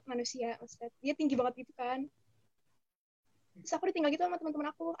 maksudnya dia tinggi banget gitu kan. Terus aku ditinggal gitu sama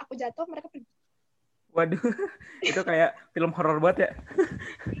teman-teman aku jatuh, mereka pergi. Waduh, itu kayak film horor banget ya.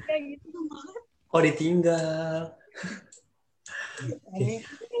 Kayak gitu. Oh, ditinggal.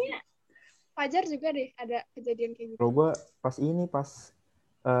 Kayaknya Fajar juga deh ada kejadian kayak gitu. Kalau gue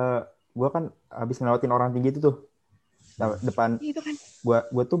gue kan habis ngelewatin orang tinggi itu tuh. Nah, depan Itu kan.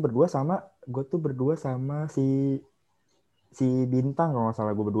 gue tuh berdua sama si Bintang, kalau nggak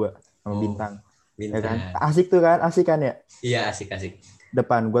salah gue berdua sama Bintang. Ya kan? Asik kan ya? Iya, asik.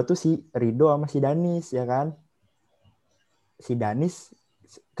 Depan gue tuh si Rido sama si Danis, ya kan? Si Danis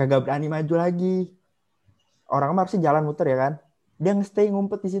kagak berani maju lagi. Orang mah harusnya jalan muter ya kan? Dia nge-stay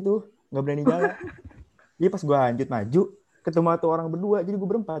ngumpet di situ, nggak berani jalan. Jadi pas gue lanjut maju, ketemu tuh orang berdua, jadi gue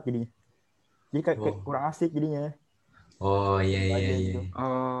berempat jadinya. Jadi kayak kurang asik jadinya. Oh iya. Gitu.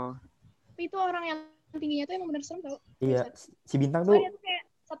 Oh. Tapi itu orang yang tingginya tuh emang bener serem tau. Iya, si Bintang tuh. Soalnya tuh kayak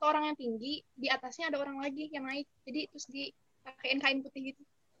satu orang yang tinggi, di atasnya ada orang lagi yang naik. Jadi terus dipakein kain putih gitu.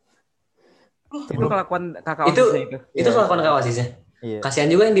 Itu kelakuan kakak OSISnya itu. Itu kelakuan kakak OSISnya. Iya. Kasihan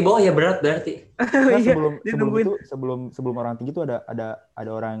juga yang di bawah ya, berat berarti. Nah, sebelum orang tinggi tuh ada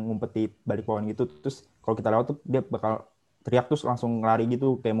orang yang ngumpet di balik pohon gitu. Terus kalau kita lewat tuh dia bakal teriak terus langsung lari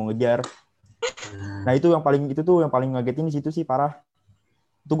gitu kayak mau ngejar. Nah, itu yang paling ngagetin di situ sih, parah.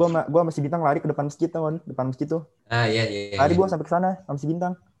 Itu gua masih Bintang lari ke depan masjid tuh. Ah iya. Lari gua sampai ke sana sama si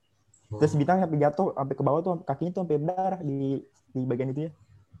Bintang. Terus Bintang sampai jatuh sampai ke bawah tuh, kakinya tuh sampai berdarah di bagian itu ya.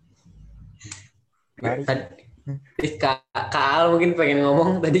 Lari. Kak Al mungkin pengen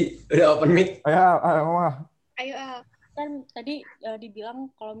ngomong tadi, udah open mic. Ayo. Kan tadi dibilang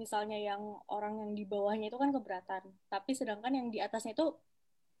kalau misalnya yang orang yang di bawahnya itu kan keberatan, tapi sedangkan yang di atasnya itu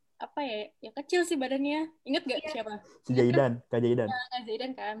apa ya kecil sih badannya. Ingat gak siapa? Si Zaidan, Kak Zaidan. Ya, Kak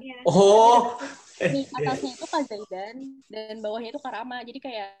Zaidan kan. Iya. Oh. Di atasnya itu Kak Zaidan dan bawahnya itu Kak Rama. Jadi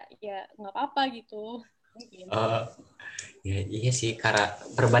kayak ya nggak apa-apa gitu. Mungkin. Ya, iya sih,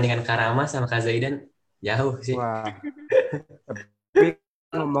 perbandingan Karama sama Kak Zaidan jauh sih. Wah. Tapi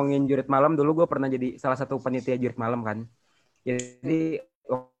ngomongin jurit malam, dulu gue pernah jadi salah satu panitia jurit malam kan. Jadi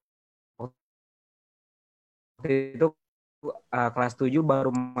waktu itu kelas 7 baru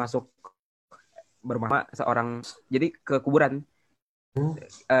masuk bersama seorang, jadi ke kuburan.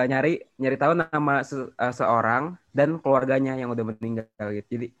 Nyari tahu nama seorang dan keluarganya yang udah meninggal gitu.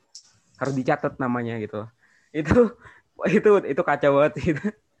 Jadi harus dicatat namanya gitu. Itu kacau banget gitu.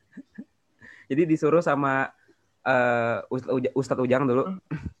 Jadi disuruh sama Ustadz Ujang dulu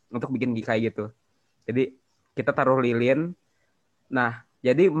untuk bikin kayak gitu. Jadi kita taruh lilin. Nah,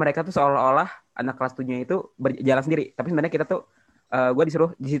 jadi mereka tuh seolah-olah anak kelas 7-nya itu berjalan sendiri. Tapi sebenarnya kita tuh, gue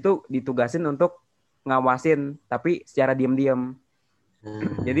disuruh di situ ditugasin untuk ngawasin, tapi secara diam-diam.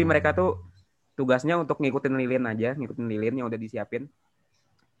 Jadi mereka tuh tugasnya untuk ngikutin lilin yang udah disiapin.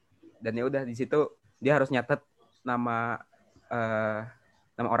 Dan ya udah di situ dia harus nyatet nama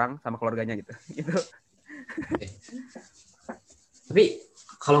orang sama keluarganya gitu. Gitu. Tapi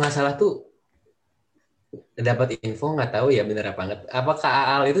kalau nggak salah tuh dapat info, nggak tahu ya bener apa enggak. Apa Kak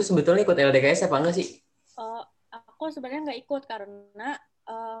Al itu sebetulnya ikut LDKS apa enggak sih? Aku sebenarnya nggak ikut karena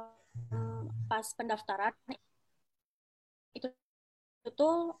pas pendaftaran itu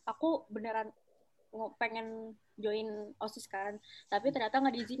tuh aku beneran pengen join OSIS kan, tapi ternyata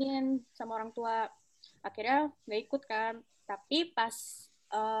nggak diizinin sama orang tua. Akhirnya nggak ikut kan. Tapi pas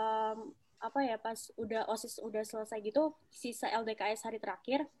pas udah OSIS udah selesai gitu, sisa LDKS hari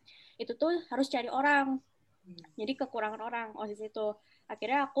terakhir itu tuh harus cari orang. Jadi kekurangan orang OSIS itu.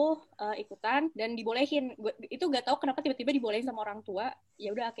 Akhirnya aku ikutan dan dibolehin. Itu gak tahu kenapa tiba-tiba dibolehin sama orang tua.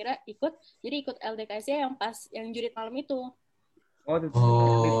 Ya udah akhirnya ikut. Jadi ikut LDKS-nya yang pas yang jurit malam itu.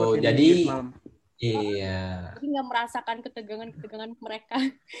 Oh, jadi Iya. Jadi nggak merasakan ketegangan mereka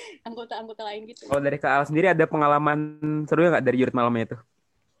anggota-anggota lain gitu. Kalau dari Kak Al sendiri ada pengalaman seru nggak dari jurit malamnya itu?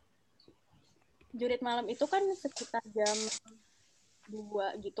 Jurit malam itu kan sekitar jam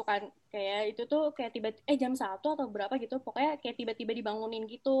 2 gitu kan. Kayak itu tuh kayak jam 1 atau berapa gitu. Pokoknya kayak tiba-tiba dibangunin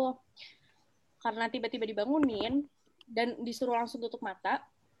gitu. Karena tiba-tiba dibangunin dan disuruh langsung tutup mata,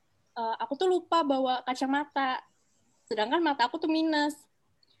 aku tuh lupa bawa kacamata. Sedangkan mata aku tuh minus.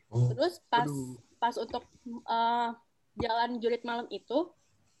 Terus pas untuk jalan jurit malam itu,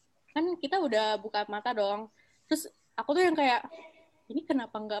 kan kita udah buka mata dong. Terus aku tuh yang kayak, ini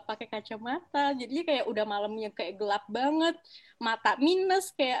kenapa nggak pakai kacamata? Jadi kayak udah malamnya kayak gelap banget, mata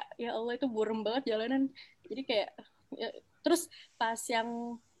minus, kayak ya Allah itu buram banget jalanan. Jadi kayak ya, terus pas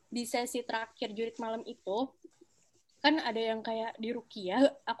yang di sesi terakhir jurit malam itu kan ada yang kayak di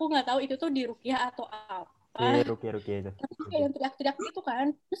ruqyah, aku nggak tahu itu tuh di ruqyah atau apa. Ruqyah itu. Tapi kayak yang teriak-teriak gitu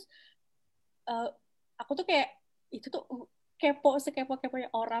kan. Terus aku tuh kayak itu tuh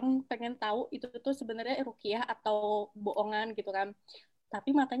sekepo-keponya orang pengen tahu itu tuh sebenarnya ruqyah atau bohongan gitu kan.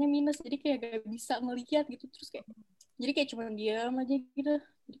 Tapi matanya minus, jadi kayak gak bisa ngelihat gitu. Terus kayak jadi kayak cuma diam aja gitu.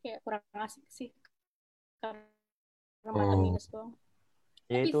 Jadi kayak kurang asik sih karena mata minus doang.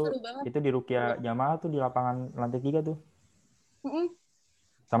 Ya Tapi seru banget. itu di ruqyah jamaah tuh di lapangan lantai 3 tuh.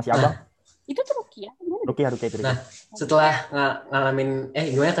 Sama si Nah, Abang. Itu tuh ruqyah. Ruqyah. Nah, setelah ngalamin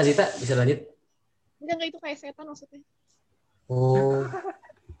gimana Kak Zita? Bisa lanjut? Enggak itu kayak setan maksudnya. Oh.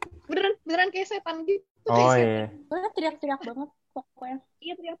 Beneran kayak setan gitu. Oh kayak iya. Teriak-teriak banget pokoknya.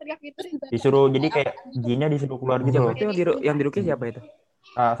 Iya teriak-teriak gitu. Disuruh jadi kayak jinnya disuruh keluar gitu loh. Itu yang di ruqyah siapa itu?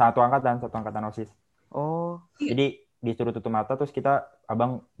 Satu angkatan OSIS. Oh. Jadi disuruh tutup mata terus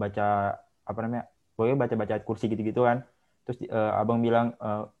abang baca apa namanya? Pokoknya baca kursi gitu-gitu kan. Terus abang bilang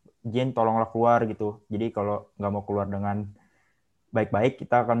jin tolonglah keluar gitu. Jadi kalau nggak mau keluar dengan baik-baik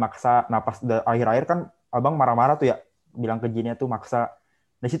kita akan maksa. Nah pas akhir-akhir kan abang marah-marah tuh ya, bilang ke jinnya tuh maksa.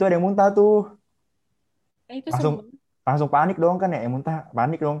 Di situ ada yang muntah tuh. Langsung panik dong kan ya, muntah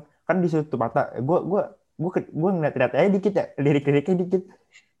panik dong. Kan disuruh tutup mata. Gue ngeliat aja dikit ya, lirik-liriknya dikit.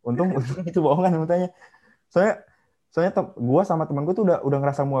 Untung itu bohongan muntahnya. Soalnya gue sama teman gue tuh udah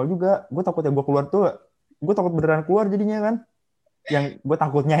ngerasa mual juga. Gue takutnya gue keluar tuh, gue takut beneran keluar jadinya kan. Yang gue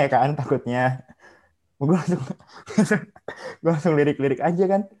takutnya ya kan, gue langsung lirik-lirik aja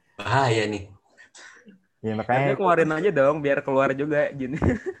kan. Bahaya nih. Ya makanya keluarin aja dong biar keluar juga jin.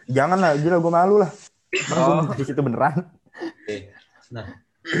 Jangan lah, gila gue malu lah. Di situ beneran. Nah,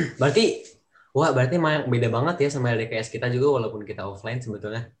 berarti emang beda banget ya sama LDKS kita juga walaupun kita offline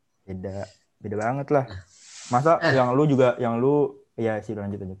sebetulnya. Beda banget lah. Masa yang lu ya sih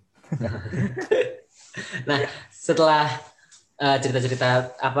lanjut. Nah, setelah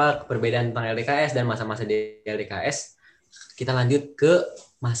cerita-cerita apa perbedaan tentang LDKS dan masa-masa di LDKS, kita lanjut ke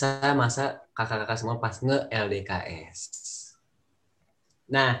masa-masa kakak-kakak semua pas nge-LDKS.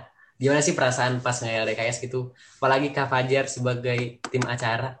 Nah, gimana sih perasaan pas nge-LDKS gitu? Apalagi Kak Fajar sebagai tim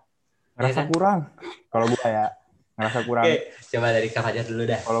acara. Ngerasa kurang. Kalau gue ya, ngerasa kurang. Oke, coba dari Kak Fajar dulu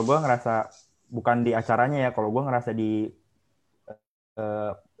dah. Kalau gue ngerasa, bukan di acaranya ya, kalau gue ngerasa di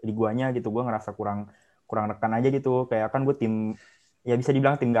guanya gitu, gue ngerasa kurang rekan aja gitu. Kayak kan gue tim, ya bisa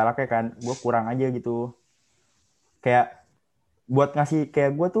dibilang tim galak ya kan, gue kurang aja gitu. Kayak buat ngasih,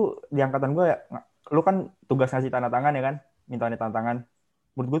 kayak gue tuh di angkatan gue ya, lu kan tugas ngasih tanda tangan ya kan, minta tanda tangan.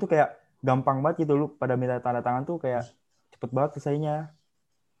 Menurut gue tuh kayak gampang banget gitu, lu pada minta tanda tangan tuh kayak cepet banget selesainya.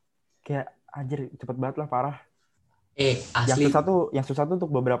 Kayak anjir cepet banget lah, parah. Asli. Yang susah tuh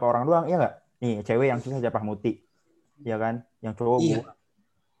untuk beberapa orang doang, iya nggak? Nih cewek yang susah siapa Muti, ya kan? Yang cowok gue.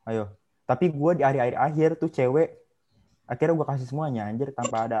 Ayo. Tapi gue di akhir tuh cewek akhirnya gue kasih semuanya anjir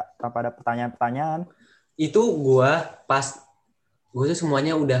tanpa ada pertanyaan-pertanyaan. Itu gue tuh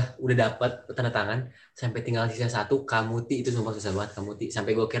semuanya udah dapat tanda tangan sampai tinggal sisa satu Kamuti, itu sumpah susah banget Kamuti.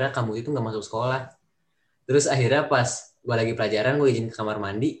 Sampai gue kira Kamuti itu nggak masuk sekolah. Terus akhirnya pas gue lagi pelajaran, gue izin ke kamar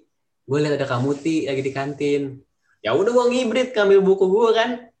mandi, gue lihat ada Kamuti lagi di kantin. Ya udah gue ngibrit ngambil buku gue kan,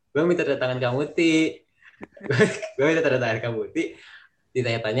 gue minta tanda tangan Kamuti, gue minta tanda tangan Kamuti,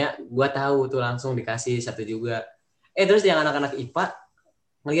 ditanya-tanya, gue tahu tuh langsung dikasih satu juga. Terus yang anak-anak IPA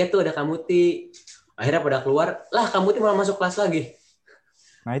ngeliat tuh ada Kamuti, akhirnya pada keluar lah, Kamuti malah masuk kelas lagi.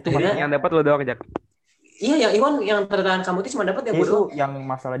 Nah itu akhirnya yang dapat lo doang Jack. Iya, yang Iwan yang tanda tangan Kamuti cuma dapat ya gue doang. Yang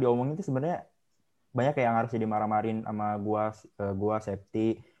masalah diomongin itu sebenarnya banyak yang harus dimarah-marahin sama gua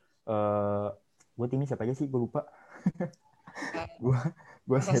safety. Gue timnya siapa aja sih, gue lupa.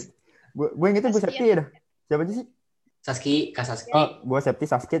 gue safety. Gue yang itu gue safety ya dah. Siapa aja sih? Kak Saski. Gue safety,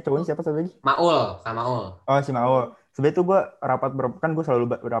 Saski, cowoknya siapa satu lagi? Kak Maul. Oh, si Maul. Sebenarnya tuh gue gue selalu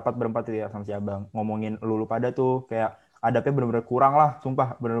rapat berempat tuh ya sama si Abang. Ngomongin lu pada tuh kayak adabnya bener-bener kurang lah,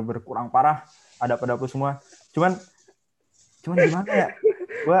 sumpah bener-bener kurang parah. ada lu semua. Cuman gimana ya?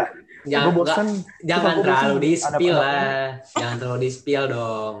 Gue bosan. Jangan terlalu di-spill lah. Jangan terlalu di-spill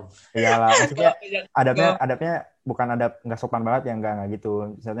dong. Iyalah, maksudnya adabnya bukan adab nggak sopan banget ya, nggak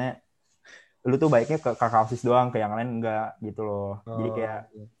gitu. Misalnya lu tuh baiknya ke kakak OSIS doang, ke yang lain enggak gitu loh. Jadi kayak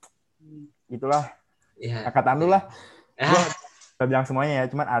itulah. Ya, angkatan lu lah. Gue gak bilang semuanya ya,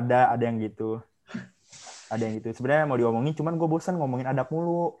 cuman ada yang gitu. Ada yang gitu. Sebenarnya mau diomongin, cuman gue bosan ngomongin adab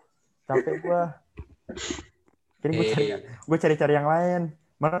mulu. Capek gue. Jadi gue cari yang lain.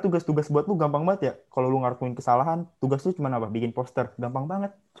 Mana tugas-tugas buat lu gampang banget ya. Kalau lu ngakuin kesalahan, tugas lu cuma apa? Bikin poster. Gampang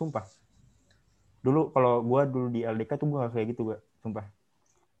banget, sumpah. Kalau gue di LDK tuh gue gak kayak gitu, gue. Sumpah.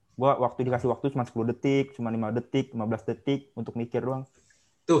 Gue dikasih waktu cuma 10 detik, cuma 5 detik, 15 detik untuk mikir doang.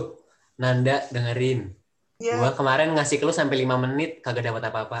 Tuh, Nanda dengerin. Gue kemarin ngasih ke lu sampai 5 menit, kagak dapat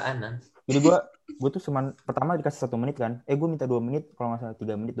apa-apaan, Nan. Jadi gue tuh pertama dikasih 1 menit kan. Gue minta 2 menit, kalau nggak salah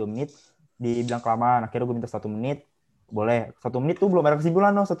 3 menit, 2 menit. Dibilang kelamaan, akhirnya gue minta 1 menit. Boleh, 1 menit tuh belum ada kesimpulan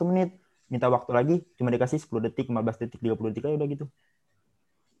loh, 1 menit. Minta waktu lagi, cuma dikasih 10 detik, 15 detik, 30 detik aja udah gitu.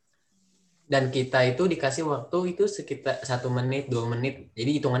 Dan kita itu dikasih waktu itu sekitar 1 menit, 2 menit.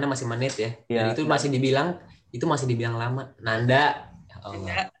 Jadi hitungannya masih menit ya. Dan itu masih dibilang lama. Nanda, ya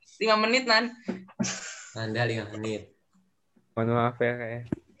Allah. 5 menit, Nan. Nanda 5 menit. Mohon maaf ya kayak.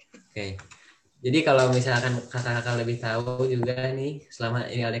 Oke. Jadi kalau misalkan kakak-kakak lebih tahu juga nih selama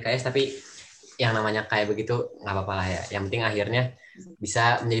ini LDKS, tapi yang namanya kayak begitu nggak apa-apa lah ya. Yang penting akhirnya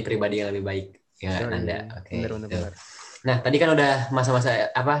bisa menjadi pribadi yang lebih baik. Ya, Nanda. Oke. Benar. Nah, tadi kan udah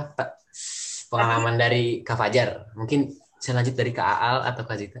masa-masa pengalaman dari Kak Fajar. Mungkin saya lanjut dari Kak Aal atau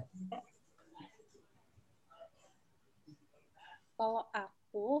Kak Zita. Kalau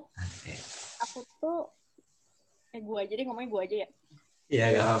aku tuh gue aja deh, ngomongnya gue aja ya. Iya,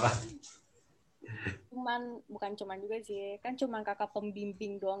 gak apa-apa. Bukan cuman juga sih, kan cuman kakak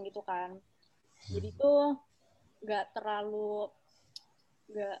pembimbing doang gitu kan. Jadi tuh gak terlalu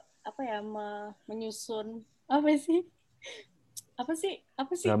menyusun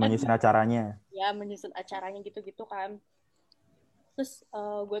menyusun acaranya. Ya, menyusun acaranya gitu-gitu kan. Terus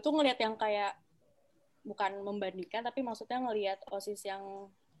gue tuh ngelihat yang kayak, bukan membandingkan, tapi maksudnya ngelihat OSIS yang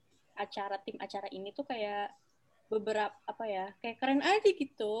tim acara ini tuh kayak beberapa kayak keren aja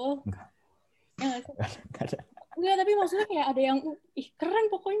gitu. Ya nggak sih? Enggak, tapi maksudnya kayak ada yang keren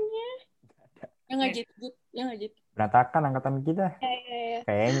pokoknya. Yang nggak jit. Berantakan angkatan kita.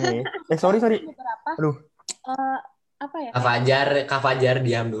 Kayaknya. Sorry. Aduh. Kak Fajar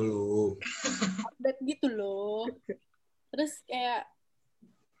diam dulu. Update gitu loh. Terus kayak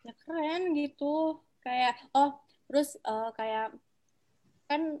ya keren gitu. Kayak terus kayak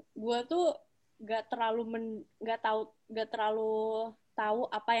kan gue tuh gak terlalu tahu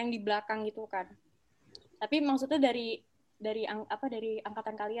apa yang di belakang gitu kan. Tapi maksudnya dari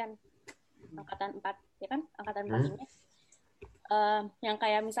angkatan kalian, angkatan 4 ya kan, angkatan 4 ini yang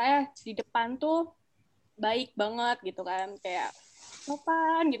kayak misalnya di depan tuh baik banget gitu kan, kayak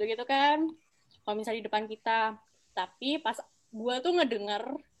sopan gitu kan kalau misalnya di depan kita. Tapi pas gue tuh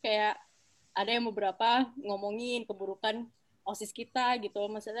ngedenger kayak ada yang beberapa ngomongin keburukan OSIS kita gitu,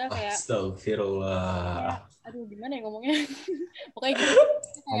 maksudnya kayak Astagfirullah. Aduh, gimana ya ngomongnya? Pokoknya gitu.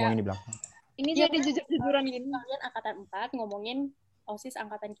 Ngomongin di belakang. Ini jadi jujur-jujuran gini. Kalian angkatan 4 ngomongin OSIS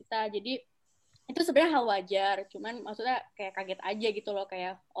angkatan kita. Jadi itu sebenarnya hal wajar, cuman maksudnya kayak kaget aja gitu loh,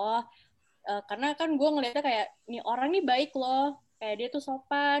 kayak karena kan gue ngeliatnya kayak nih orang nih baik loh, kayak dia tuh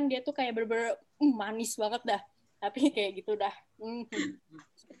sopan, dia tuh kayak bener-bener manis banget dah. Tapi kayak gitu dah.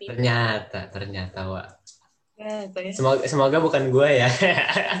 Ternyata Wak. Semoga bukan gue ya.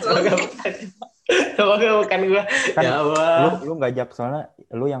 Semoga bukan gue. Kan, ya Allah. Lu nggak Jak, soalnya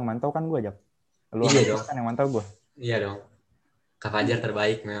lu yang mantau kan gue Jak. Lu iya dong. Kan yang mantau gue. Iya dong. Kak Fajar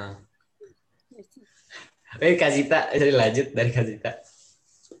terbaik memang. Kak Zita, jadi lanjut dari Kak Zita.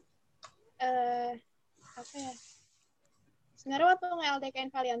 Sebenarnya waktu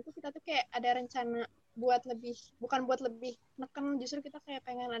nge-LDKin kalian tuh kita tuh kayak ada rencana bukan buat lebih neken, justru kita kayak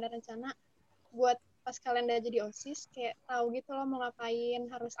pengen ada rencana buat pas kalian udah jadi OSIS kayak tahu gitu loh mau ngapain,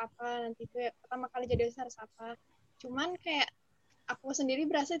 harus apa nanti tuh ya, pertama kali jadi OSIS harus apa. Cuman kayak aku sendiri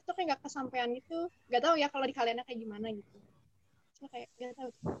berasa itu kayak gak kesampaian gitu. Gak tahu ya kalau di kaliannya kayak gimana gitu. Cuma kayak gak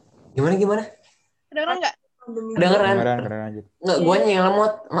tahu. Gimana? Kedengeran nggak? Kedengeran aja. Nggak, guanya yang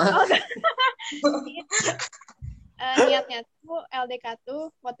lemot. Maaf. Niatnya tuh LDK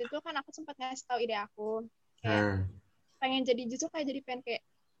tuh waktu itu kan aku sempat ngasih tahu ide aku kayak pengen pengen kayak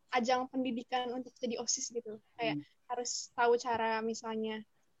ajang pendidikan untuk jadi OSIS gitu, kayak harus tahu cara misalnya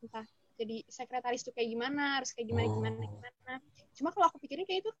entah jadi sekretaris tuh kayak gimana, harus kayak gimana. Cuma kalau aku pikirin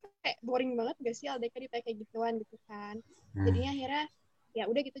kayak itu kayak boring banget gak sih LDK ditanya kayak gituan gitu kan. Jadinya akhirnya ya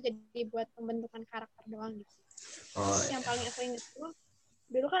udah gitu, jadi buat pembentukan karakter doang gitu. Terus yang paling aku inget tuh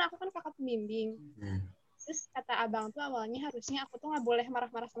dulu kan aku kan kakak pembimbing. Terus kata abang tuh awalnya harusnya aku tuh nggak boleh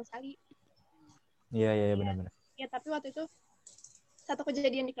marah-marah sama sekali. Iya benar-benar. Ya tapi waktu itu satu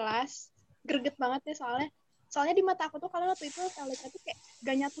kejadian di kelas greget banget ya, soalnya di mata aku tuh kalian waktu itu LDK tuh kayak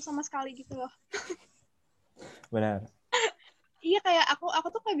gak nyatu sama sekali gitu loh. Benar. Iya, kayak aku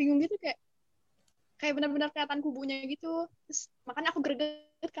tuh kayak bingung gitu, kayak benar-benar kelihatan kubunya gitu. Terus makanya aku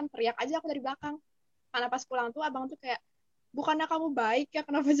greget kan, teriak aja aku dari belakang. Karena pas pulang tuh abang tuh kayak, bukannya kamu baik ya,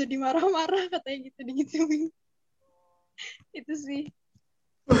 kenapa jadi marah-marah, katanya gitu, digituin. Itu sih.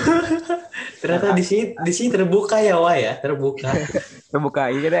 Ternyata di sini terbuka ya, Wah ya, terbuka. Terbuka,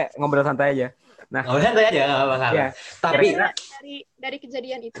 iya deh, ngobrol santai aja. Nah, Ngobrol santai aja, nggak masalah. ya. Tapi dari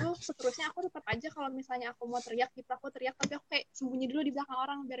kejadian itu, seterusnya aku tetap aja kalau misalnya aku mau teriak gitu, aku teriak, tapi aku kayak sembunyi dulu di belakang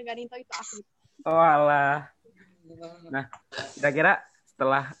orang biar gak ada yang tahu itu aku. Oh alah. Nah, kira-kira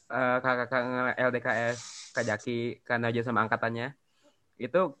setelah kakak-kakak LDKS, Kak Jaki, Kak Najwa sama angkatannya,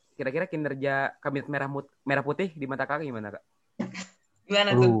 itu kira-kira kinerja Kabinet Merah Putih di mata kakak gimana, Kak?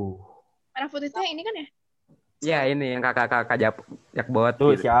 Gimana tuh? Merah Putih itu yang ini kan ya? Iya, ini yang kakak Jakbot.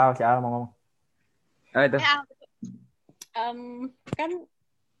 Tuh gitu. si Al mau ngomong. Oh itu. Kan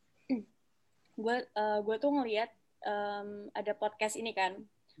gue tuh ngelihat ada podcast ini kan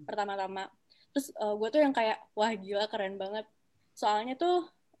pertama-tama, terus gue tuh yang kayak wah gila keren banget, soalnya tuh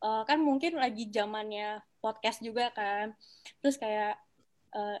kan mungkin lagi zamannya podcast juga kan, terus kayak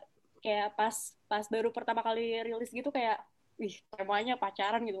pas baru pertama kali rilis gitu kayak wih temanya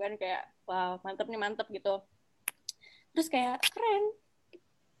pacaran gitu kan, kayak wah mantep gitu, terus kayak keren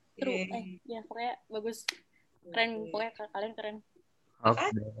terus ya pokoknya bagus, keren, pokoknya kalian keren. Oke.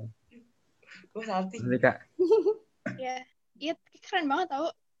 Gue salting. Kak. Iya keren banget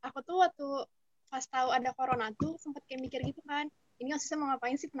tau. Aku tuh waktu pas tahu ada corona tuh sempat kayak mikir gitu kan, ini OSIS mau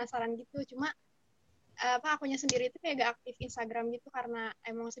ngapain sih, penasaran gitu. Cuma akunya sendiri tuh kayak gak aktif Instagram gitu karena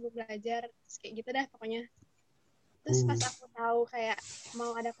emang sibuk belajar, terus kayak gitu dah pokoknya. Terus pas aku tahu kayak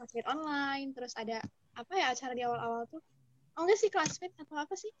mau ada classmate online, terus ada apa ya acara di awal-awal tuh, oh enggak sih classmate atau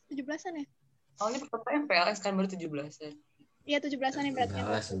apa sih, 17-an ya? Soalnya pertama MPLS kan baru 17-an. Iya 17-an yang berarti.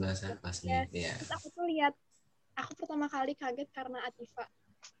 17-an classmate ya. Terus aku tuh lihat, aku pertama kali kaget karena Atifa.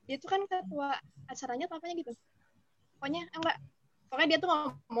 Dia tuh kan ketua acaranya atau apanya gitu. Pokoknya dia tuh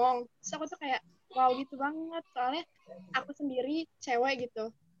ngomong. Terus aku tuh kayak wow gitu banget. Soalnya aku sendiri cewek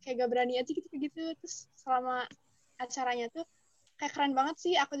gitu. Kayak gak berani aja gitu. Terus selama acaranya tuh kayak keren banget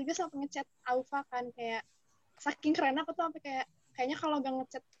sih. Aku juga sampai ngechat Aufa kan, kayak saking keren aku tuh sampai kayaknya kalau gak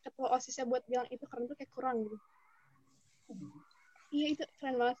ngechat ketua OSISnya buat bilang itu keren tuh kayak kurang gitu. Iya itu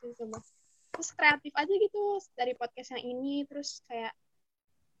keren banget sih coba. Terus kreatif aja gitu dari podcast yang ini, terus kayak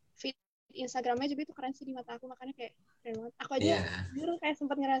feed Instagramnya juga itu keren sih di mata aku, makanya kayak keren banget. Aku aja dulu kayak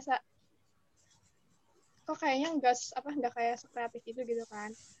sempat ngerasa kok kayaknya nggak kayak sekreatif itu gitu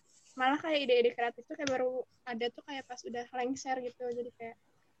kan. Malah kayak ide-ide kreatif tuh kayak baru ada tuh kayak pas udah lengser gitu, jadi kayak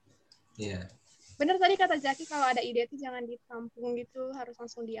bener tadi kata Jaki, kalau ada ide tuh jangan ditampung gitu, harus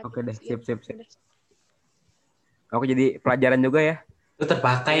langsung Oke deh, diaplikasikan. sip. Oke, jadi pelajaran juga ya. Itu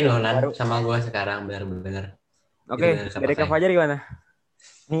terpakai loh Nan sama gue sekarang benar-benar. Oke, dari Kak Fajar gimana?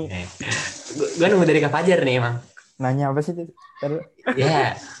 Nih, gue nunggu dari Kak Fajar nih emang. Nanya apa sih itu?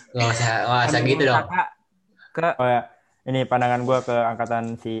 Ya, nggak usah gitu dong. Oh ya, ini pandangan gue ke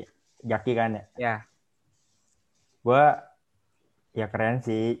angkatan si Jaki kan ya. Ya. Gue ya keren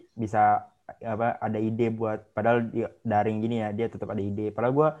sih bisa ada ide buat, padahal daring gini ya dia tetap ada ide.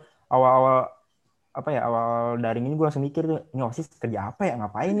 Padahal gue awal daring ini gue langsung mikir tuh, ini OSIS kerja apa ya,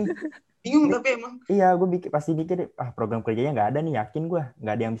 ngapain nih? Bingung tapi emang. Iya, gue pasti mikir program kerjanya nggak ada nih, yakin gue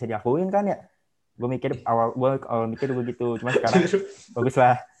nggak ada yang bisa dilakuin kan ya. Gue mikir awal mikir begitu, cuma sekarang bagus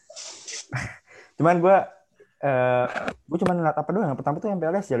lah. Cuman gue cuma ngeliat apa doang. Yang pertama tuh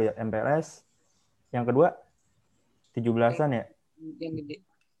MPLS ya, lihat MPLS. Yang kedua 17-an ya. Yang gede.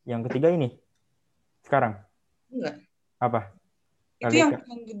 Yang ketiga ini sekarang. Enggak. Apa? Itu yang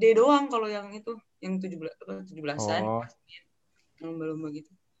gede doang, kalau yang itu yang 17-an. Oh. Lomba-lomba gitu.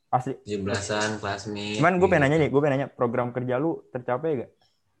 Asli 17-an classmate. Cuman gue pengen nanya, program kerja lu tercapai gak?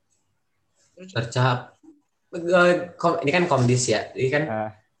 Ini kan Komdis ya. Ini kan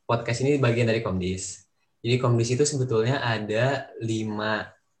podcast ini bagian dari Komdis. Jadi Komdis itu sebetulnya ada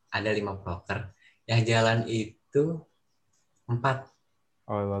 5 proker. Yang jalan itu 4.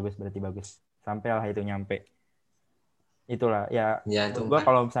 Oh berarti bagus. Sampailah itu nyampe. Itulah ya. Gue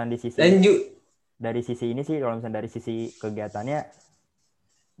kalau misalnya di sisi dari sisi ini sih, kalau misalnya dari sisi kegiatannya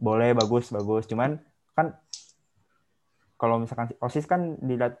boleh bagus. Cuman kan kalau misalkan OSIS kan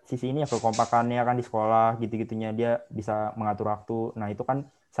dilihat sisi ini ya, kekompakannya kan di sekolah gitu-gitunya, dia bisa mengatur waktu. Nah itu kan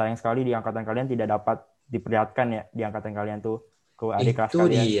sayang sekali di angkatan kalian tidak dapat diperlihatkan ya, di angkatan kalian tuh ke adik kelas Itu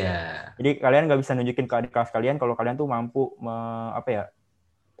kalian. dia. Jadi kalian nggak bisa nunjukin ke adik kelas kalian kalau kalian tuh mampu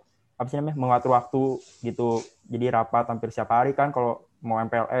mengatur waktu gitu. Jadi rapat hampir setiap hari kan, kalau mau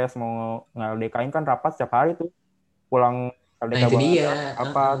MPLS mau nge-LDK-in kan rapat setiap hari tuh, pulang Nah LDK itu banget dia.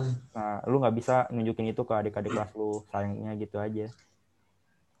 rapat. Nah lu nggak bisa nunjukin itu ke adik-adik kelas lu, sayangnya gitu aja.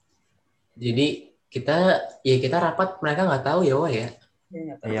 Jadi kita rapat, mereka nggak tahu ya, Wah ya.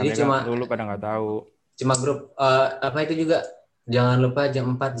 Iya, Jadi mereka dulu pada nggak tahu. Cuma grup apa itu juga, jangan lupa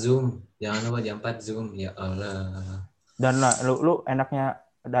jam 4 Zoom. Jangan lupa jam 4 Zoom. Ya Allah. Dan nah, lu enaknya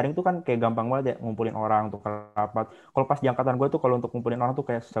daring tuh kan kayak gampang banget ya ngumpulin orang untuk rapat. Kalau pas di angkatan gue tuh kalau untuk ngumpulin orang tuh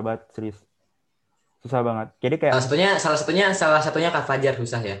kayak susah banget, serius. Susah banget. Jadi kayak Salah satunya Kak Fajar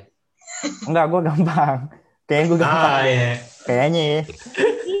susah ya. enggak, gue gampang. Kayaknya gue gampang. Iya. Kayaknya ya.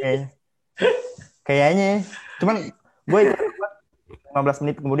 Kayaknya. Cuman gue ikut 15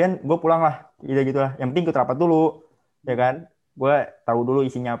 menit kemudian gue pulang lah. Gitu lah. Yang penting ikut rapat dulu. Ya kan? Gue tahu dulu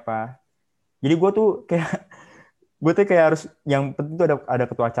isinya apa. Jadi gue tuh kayak harus, yang penting tuh ada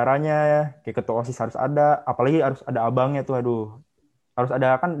ketua acaranya ya. Kayak ketua OSIS harus ada, apalagi harus ada abangnya tuh, aduh. Harus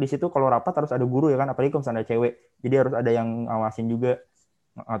ada kan di situ, kalau rapat harus ada guru ya kan, apalagi kalau misalnya ada cewek. Jadi harus ada yang ngawasin juga,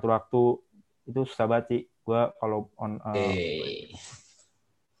 ngatur waktu. Itu susah banget sih. Gue kalau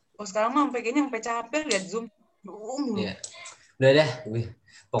sekarang mah kayaknya sampai capek lihat Zoom. Iya. Udah deh,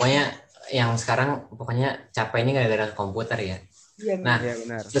 pokoknya yang sekarang capeknya gara-gara komputer ya. Iya, Nah, Iya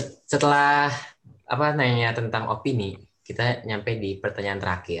benar. setelah nanya tentang opini, kita nyampe di pertanyaan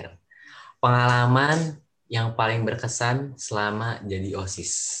terakhir. Pengalaman yang paling berkesan selama jadi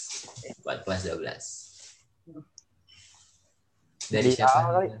OSIS buat kelas 12. Dari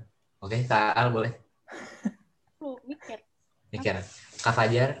siapa? Oke, Kak Al boleh. Lu mikir. Kak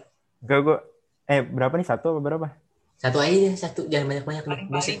Fajar? gue berapa nih, satu apa berapa? Satu aja deh, satu, jangan banyak-banyak.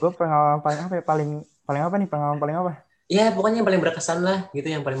 Gue pengalaman paling apa ya, paling apa nih, pengalaman paling apa? Ya pokoknya yang paling berkesan lah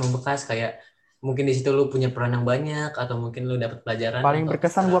gitu, yang paling membekas, kayak mungkin di situ lu punya peran yang banyak, atau mungkin lu dapat pelajaran. Paling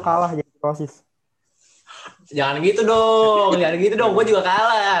berkesan gue kalah jadi OSIS. Jangan gitu dong, gue juga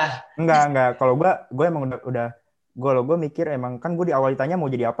kalah. Enggak. Kalau gue emang udah gue mikir, emang kan gue di awal ditanya mau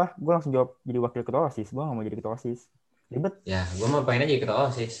jadi apa, gue langsung jawab jadi wakil ketua OSIS. Gue nggak mau jadi ketua OSIS, ribet. Ya, gue mau pengennya jadi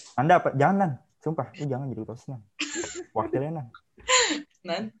ketua OSIS. Anda apa? Jangan, sumpah, lu jangan jadi ketua OSIS, Nan. Wakilnya,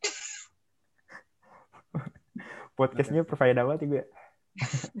 Nan. Podcastnya berfaedah banget gue.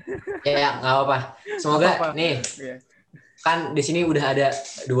 Ya, nggak apa-apa. Semoga nih, kan di sini udah ada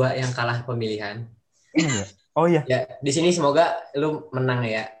 2 yang kalah pemilihan. Oh iya. Ya, di sini semoga lu menang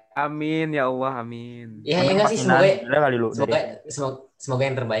ya. Amin ya Allah, amin. Ya enggak sih, semoga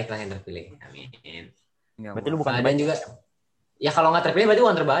yang terbaik lah yang terpilih. Amin. Berarti lu bukan terbaik juga. Ya kalau nggak terpilih berarti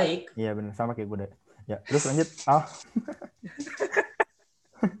bukan terbaik. Iya benar, sama kayak gue deh. Ya, terus lanjut.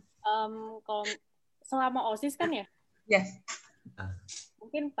 Kalau selama OSIS kan ya? Yes.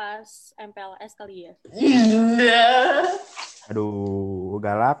 Mungkin pas MPLS kali ya. Aduh,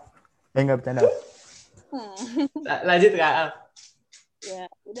 galak. Nggak bercanda. Lanjut Kak. Ya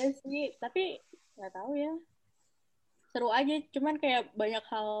udah sih, tapi nggak tahu ya, seru aja, cuman kayak banyak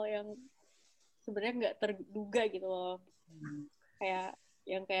hal yang sebenarnya nggak terduga gitu loh, kayak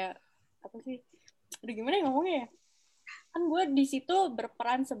apa sih, udah gimana ya ngomongnya ya, kan gue di situ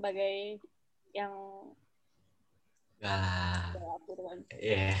berperan sebagai yang galak gitu kan.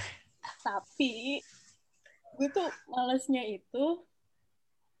 Tapi gue tuh malesnya itu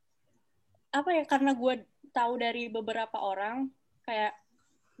apa ya, karena gue tahu dari beberapa orang kayak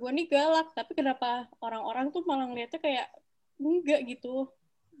gue nih galak, tapi kenapa orang-orang tuh malah ngeliatnya kayak enggak gitu,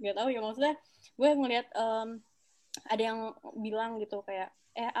 nggak tahu ya, maksudnya gue ngeliat ada yang bilang gitu kayak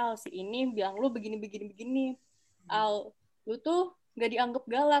Al, si ini bilang lu begini Al, lu tuh nggak dianggap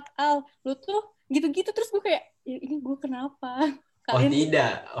galak, Al, lu tuh gitu-gitu, terus gue kayak ini gue kenapa? Kalian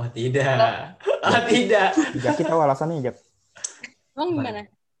Oh tidak. Jak, kita alasannya, Jak. Emang gimana?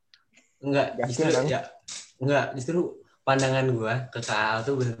 Justru pandangan gue ke Kak Al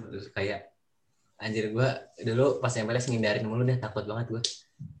tuh bener-bener kayak anjir, gue dulu pas MPLS ngindarin mulu deh, takut banget gue.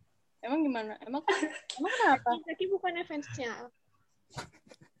 Emang gimana? Emang kenapa? Zaki bukan fansnya.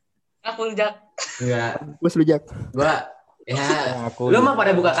 Aku Jak. Enggak. Bos lu, Jak. Gue lu mah pada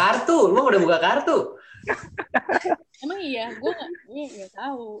buka kartu. Emang iya, gue nggak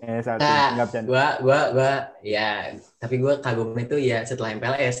tahu. Gue ya, tapi gue kagumnya tuh ya setelah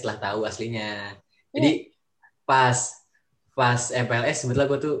MPLS, setelah tahu aslinya. Jadi pas MPLS sebetulnya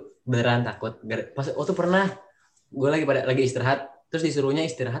gue tuh beneran takut. Pas waktu pernah gue lagi istirahat, terus disuruhnya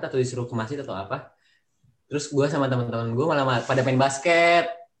istirahat atau disuruh ke masjid atau apa, Terus gue sama teman-teman gue malah pada main basket.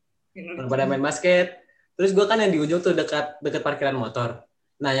 Terus gue kan yang di ujung tuh dekat parkiran motor.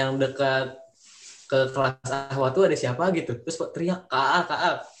 Nah yang dekat ke kelas Ahwa tuh ada siapa gitu. Terus teriak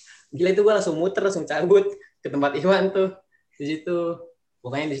KA. Gila itu gue langsung muter, langsung cabut ke tempat Iwan tuh. Di situ.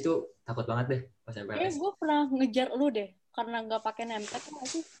 Pokoknya di situ takut banget deh pas MPLS. Gue pernah ngejar lu deh karena nggak pakai nempel nggak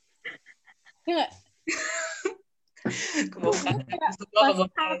sih? Iya nggak?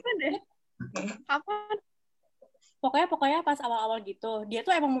 Kapan deh? Kapan? Pokoknya pas awal-awal gitu, dia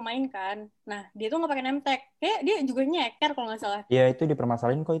tuh emang mau main kan. Nah, dia tuh nggak pakai nemtek. Kayak dia juga nyeker kalau nggak salah. Iya, itu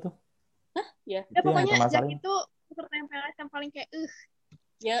dipermasalahin kok itu. Hah? Ya. Ya pokoknya Jack itu peserta MPLS yang paling kayak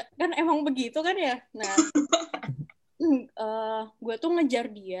Ya kan emang begitu kan ya. Nah, gue tuh ngejar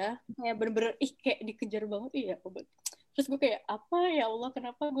dia kayak bener-bener kayak dikejar banget ya. Terus gue kayak apa ya Allah,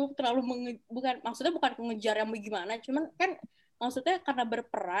 kenapa gue terlalu maksudnya bukan ngejar yang bagaimana, cuman kan maksudnya karena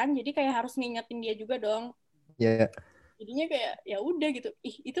berperan jadi kayak harus ngingetin dia juga dong. Iya. Yeah. Jadinya kayak ya udah gitu.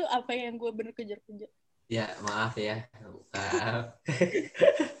 Itu apa yang gue bener kejar-kejar. Ya maaf ya.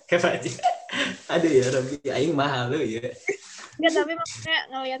 Kayak aja. Aduh ya Robi, aing mahal lu ya. Enggak, tapi maksudnya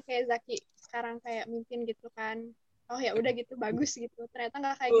ngelihat kayak Zaki sekarang kayak mimpin gitu kan. Oh ya udah gitu, bagus gitu. Ternyata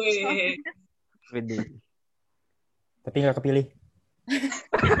nggak kayak gitu soalnya. Tapi nggak kepilih.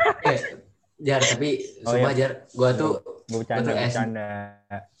 Jar, tapi sumpah Jar, gue tuh bercanda.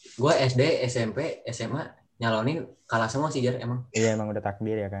 Gue SD, SMP, SMA nyalonin kalah semua sih Jar emang. Iya emang udah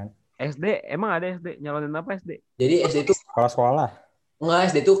takdir ya kan. SD emang ada SD nyalonin apa SD? Jadi SD itu sekolah.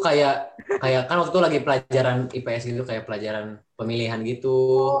 Enggak, SD itu kayak kan waktu itu lagi pelajaran IPS gitu, kayak pelajaran pemilihan gitu.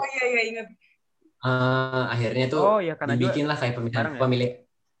 Oh iya ingat. Akhirnya tuh dibikin lah kayak pemilih.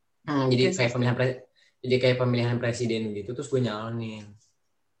 Jadi kayak pemilihan presiden gitu, terus gue nyalonin.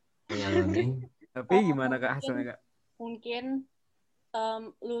 Tapi gimana Kak hasilnya Kak? Mungkin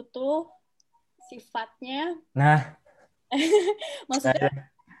lu tuh sifatnya maksudnya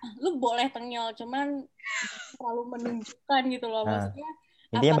lu boleh tengil cuman terlalu menunjukkan gitu loh, maksudnya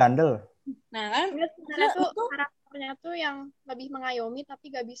intinya bandel. Nah kan sebenarnya tuh karakternya tuh yang lebih mengayomi tapi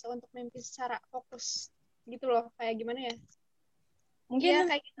gak bisa untuk memimpin secara fokus gitu loh, kayak gimana ya, mungkin ya,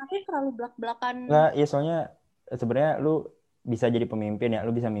 kayak tapi terlalu belak-belakan. Enggak, ya soalnya sebenarnya lu bisa jadi pemimpin ya,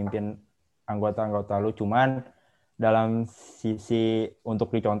 lu bisa mimpin anggota-anggota lu, cuman dalam sisi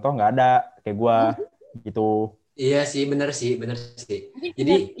untuk dicontoh nggak ada kayak gua gitu. Iya sih, bener sih.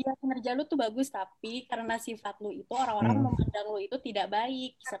 Jadi ya kinerja lu tuh bagus, tapi karena sifat lu itu orang-orang memandang lu itu tidak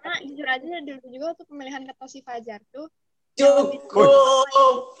baik. Karena jujur aja dulu juga tuh pemilihan kata si Fajar tuh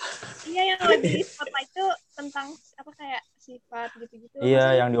cukup. Iya, yang lebih spotlight itu tentang apa kayak sifat gitu-gitu.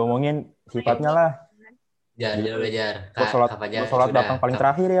 Iya, yang diomongin sifatnya lah. Jar. Gue sholat datang paling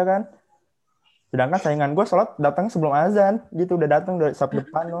terakhir ya kan. Sedangkan saingan gue sholat datang sebelum azan, gitu udah datang dari sab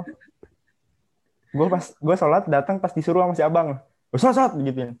depan loh. Gue sholat datang pas disuruh sama si abang, sholat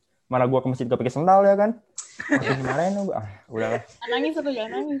gitu. Mana gue ke masjid gak pakai sendal ya kan. Kemarin udahlah. Nangis atau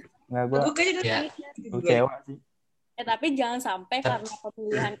jangan nangis? Nggak, gue kecewa sih. Tapi jangan sampai karena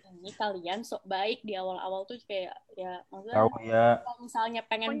pemilihan ini kalian sok baik di awal-awal tuh kayak ya maksudnya kalau misalnya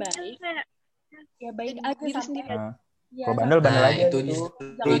pengen baik ya baik aja sampai kalau bandel aja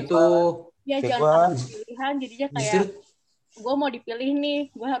itu ya jangan pilihan jadinya kayak gue mau dipilih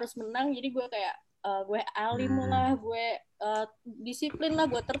nih, gue harus menang, jadi gue kayak gue alim lah, gue disiplin lah,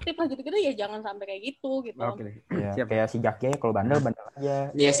 gue tertib lah gitu-gitu, ya jangan sampai kayak gitu. Ya, kayak si Jaki kalau bandel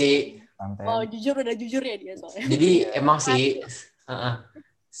aja. Iya sih. Oh udah jujur ya dia soalnya. Jadi emang sih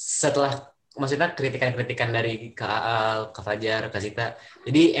setelah maksudnya kritikan dari Kak Aal, Kak Fajar, Kak Zita,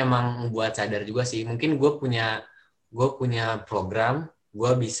 jadi emang buat sadar juga sih. Mungkin gue punya program,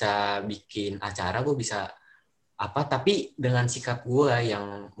 gue bisa bikin acara, gue bisa apa, tapi dengan sikap gue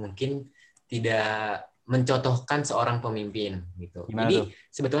yang mungkin tidak mencontohkan seorang pemimpin gitu. Gimana jadi tuh?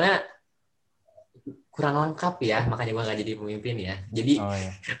 Sebetulnya kurang lengkap ya, makanya gue gak jadi pemimpin ya. Jadi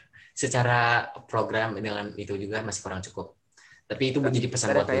secara program dengan itu juga masih kurang cukup. Tapi itu menjadi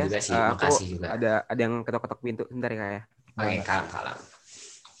pesan buat gue juga sih. Makasih juga. Ada yang ketok-ketok pintu sebentar ya Kak ya. Oke, kalem.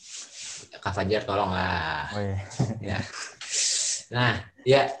 Kak Fajar tolonglah. Ya. Nah,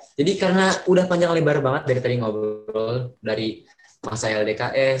 ya. Jadi karena udah panjang lebar banget dari tadi ngobrol dari masa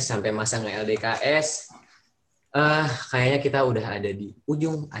LDKS sampai masa nggak LDKS, kayaknya kita udah ada di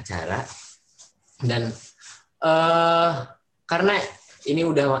ujung acara dan karena ini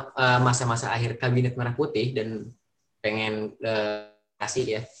udah masa-masa akhir Kabinet Merah Putih dan pengen kasih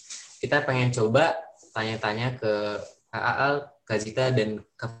ya, kita pengen coba tanya-tanya ke Kak Aal, Kak Zita, dan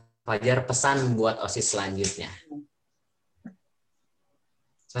Kak Fajar pesan buat OSIS selanjutnya.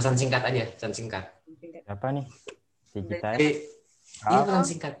 Pesan singkat aja, pesan singkat. Apa nih? Si Zita. Iya, pesan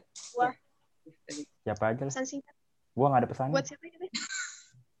singkat. tadi. Siapa aja lah. Pesan singkat Gua nggak ada pesan. buat siapa gitu?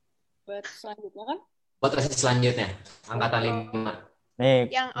 Buat selanjutnya kan? Buat OSIS selanjutnya, angkatan 5.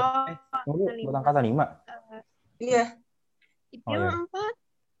 Nih, Yang tunggu, angkatan buat angkatan 5. Iya. Itu Oh, iya.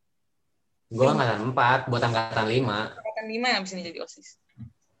 4. Gue angkatan 4, buat angkatan 5. Angkatan 5 yang abis ini jadi OSIS.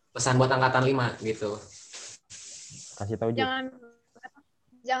 Pesan buat angkatan 5 gitu. Kasih tahu Ji.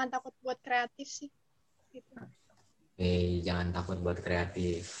 Jangan takut buat kreatif sih. Gitu. Jangan takut buat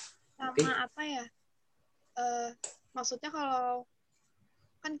kreatif. Sama apa ya? Maksudnya kalau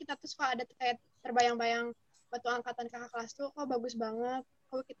kan kita tuh suka ada kayak terbayang-bayang waktu angkatan kakak kelas tuh kok bagus banget,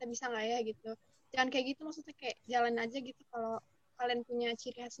 kok kita bisa nggak ya gitu. Jangan kayak gitu, maksudnya kayak jalan aja gitu. Kalau kalian punya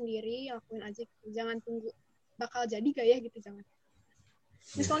ciri khas sendiri, lakuin aja gitu. Jangan tunggu bakal jadi gak ya gitu, jangan.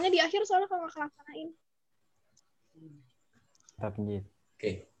 Misalnya di akhir soalnya kalau nggak kelaksanain. Tapi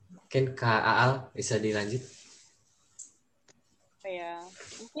Oke. Mungkin Kak Aal bisa dilanjut. Ya,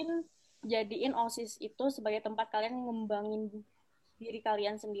 mungkin jadiin OSIS itu sebagai tempat kalian ngembangin diri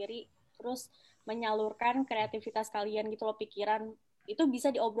kalian sendiri, terus menyalurkan kreativitas kalian gitu loh, pikiran itu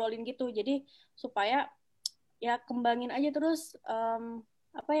bisa diobrolin gitu, jadi supaya ya kembangin aja terus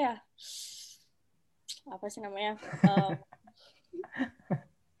apa sih namanya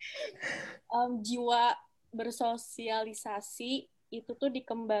jiwa bersosialisasi itu tuh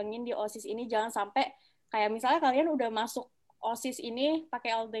dikembangin di OSIS ini. Jangan sampai kayak misalnya kalian udah masuk OSIS ini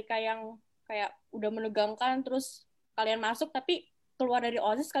pakai LDK yang kayak udah menegangkan, terus kalian masuk tapi keluar dari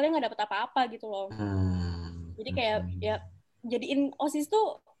OSIS kalian nggak dapet apa-apa gitu loh. Jadi kayak ya jadiin OSIS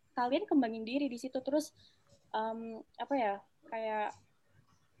tuh kalian kembangin diri di situ, terus kayak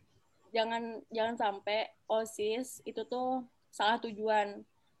jangan sampai OSIS itu tuh salah tujuan.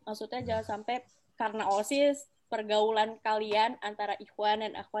 Maksudnya jangan sampai karena OSIS pergaulan kalian antara ikhwan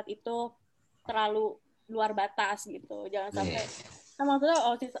dan akhwat itu terlalu luar batas gitu. Jangan sampai maksudnya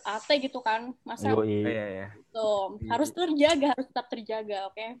OSIS AT gitu kan, masa tuh harus terjaga, harus tetap terjaga.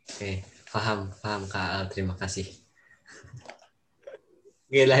 Oke, paham Kak Al, terima kasih.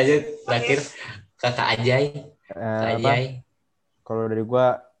 Oke, lanjut terakhir Kakak Ajay. Kalau dari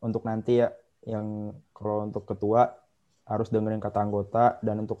gua untuk nanti ya, yang kalau untuk ketua harus dengerin kata anggota,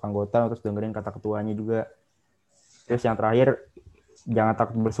 dan untuk anggota harus dengerin kata ketuanya juga. Terus yang terakhir, jangan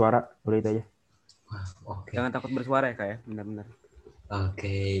takut bersuara, boleh itu aja. Oke. Jangan takut bersuara ya Kak ya, benar-benar.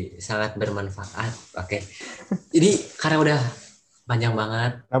 Oke, sangat bermanfaat. Oke. Jadi karena udah panjang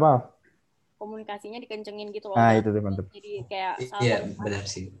banget. Apa? Komunikasinya dikencengin gitu loh. Itu tuh mantep. Jadi kayak Iya, benar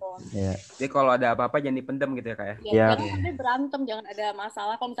sih. Gitu. Iya. Jadi kalau ada apa-apa jangan dipendam gitu ya Kak ya. Jangan sampai berantem, jangan ada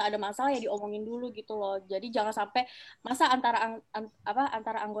masalah. Kalau misalnya ada masalah ya diomongin dulu gitu loh. Jadi jangan sampai masa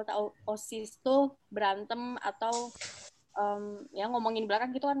antara anggota OSIS tuh berantem atau ya ngomongin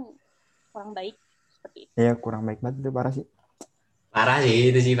belakang gitu kan kurang baik seperti itu. Iya, kurang baik banget itu, parah sih. Parah sih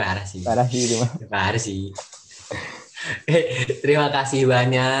itu mah. Parah sih. Terima kasih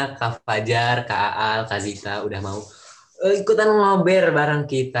banyak Kak Fajar, Kak Aal, Kak Zita udah mau ikutan ngober bareng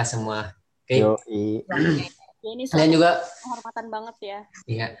kita semua. Oke. Dan juga penghormatan banget ya.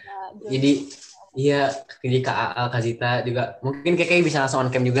 Iya. Jadi Kak Aal, Kak Zita juga mungkin kayak bisa langsung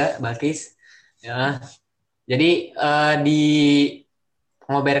on cam juga, Balkis. Ya. Jadi di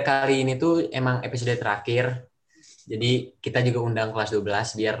ngober kali ini tuh emang episode terakhir. Jadi kita juga undang kelas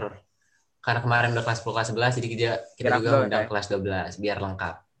 12 biar karena kemarin udah kelas 10 kelas 11 jadi kita juga undang kelas 12 biar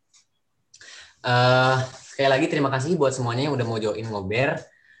lengkap. Sekali lagi terima kasih buat semuanya yang udah mau join ngober.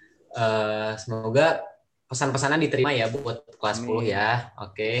 Semoga pesan-pesannya diterima ya buat kelas 10 ya.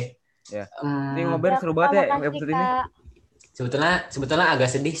 Oke. Ya. Ini ngober seru banget ya episode ini. Sebetulnya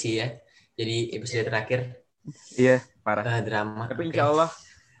agak sedih sih ya. Jadi episode terakhir. Iya, parah. Drama. Tapi insya Allah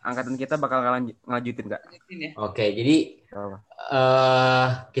angkatan kita bakal ngelanjutin Kak. Oke, jadi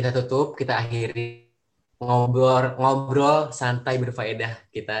kita tutup, kita akhiri ngobrol santai berfaedah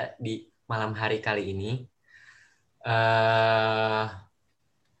kita di malam hari kali ini.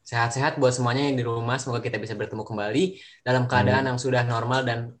 Sehat-sehat buat semuanya yang di rumah. Semoga kita bisa bertemu kembali dalam keadaan yang sudah normal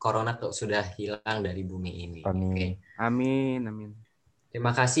dan corona sudah hilang dari bumi ini. Amin.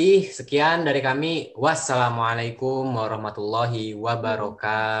 Terima kasih. Sekian dari kami. Wassalamualaikum warahmatullahi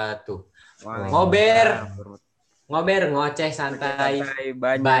wabarakatuh. Ngober, ngoceh santai,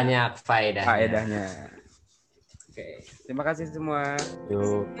 banyak faedahnya. Oke. Terima kasih semua.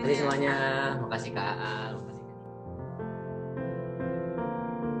 Yuk. Terima kasih semuanya. Makasih Kak Aal.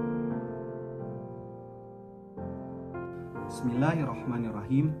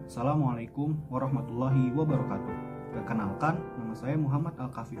 Bismillahirrahmanirrahim. Assalamualaikum warahmatullahi wabarakatuh. Perkenalkan, nama saya Muhammad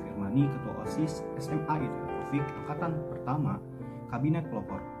Al-Kafi Firmani, Ketua OSIS SMA Topik Angkatan Pertama Kabinet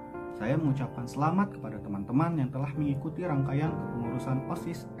Pelopor. Saya mengucapkan selamat kepada teman-teman yang telah mengikuti rangkaian kepengurusan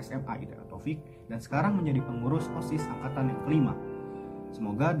OSIS SMA adalah topik dan sekarang menjadi pengurus OSIS angkatan yang kelima.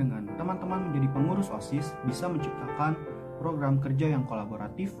 Semoga dengan teman-teman menjadi pengurus OSIS bisa menciptakan program kerja yang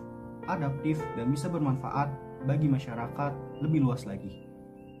kolaboratif, adaptif, dan bisa bermanfaat bagi masyarakat lebih luas lagi.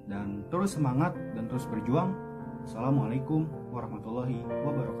 Dan terus semangat dan terus berjuang. Assalamualaikum warahmatullahi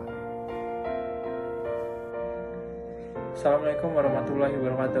wabarakatuh. Assalamualaikum warahmatullahi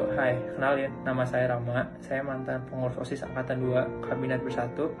wabarakatuh. Hai, kenalin, nama saya Rama. Saya mantan pengurus OSIS Angkatan 2, Kabinet Merah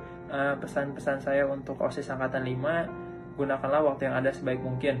Putih. Pesan-pesan saya untuk OSIS Angkatan 5, gunakanlah waktu yang ada sebaik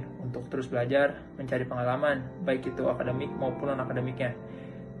mungkin untuk terus belajar, mencari pengalaman, baik itu akademik maupun non-akademiknya.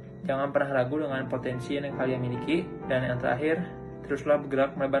 Jangan pernah ragu dengan potensi yang kalian miliki. Dan yang terakhir, teruslah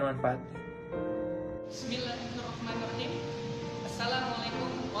bergerak menebar manfaat. Bismillahirrahmanirrahim.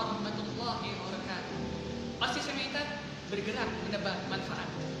 Assalamualaikum warahmatullahi wabarakatuh. OSIS United bergerak menebar manfaat.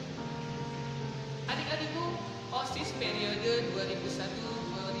 Adik-adikku, OSIS periode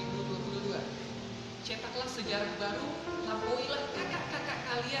 2001-2022. Cetaklah sejarah baru, lampauilah kakak-kakak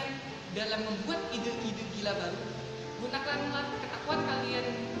kalian dalam membuat ide-ide gila baru. Gunakanlah ketakwaan kalian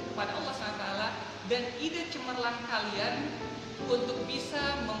kepada Allah SWT dan ide cemerlang kalian untuk bisa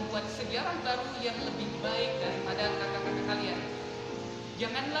membuat sejarah baru yang lebih baik daripada kakak-kakak kalian.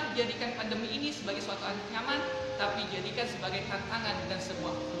 Janganlah jadikan pandemi ini sebagai suatu ancaman, tapi jadikan sebagai tantangan dan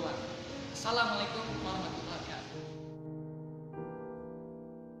sebuah peluang. Assalamualaikum warahmatullahi wabarakatuh.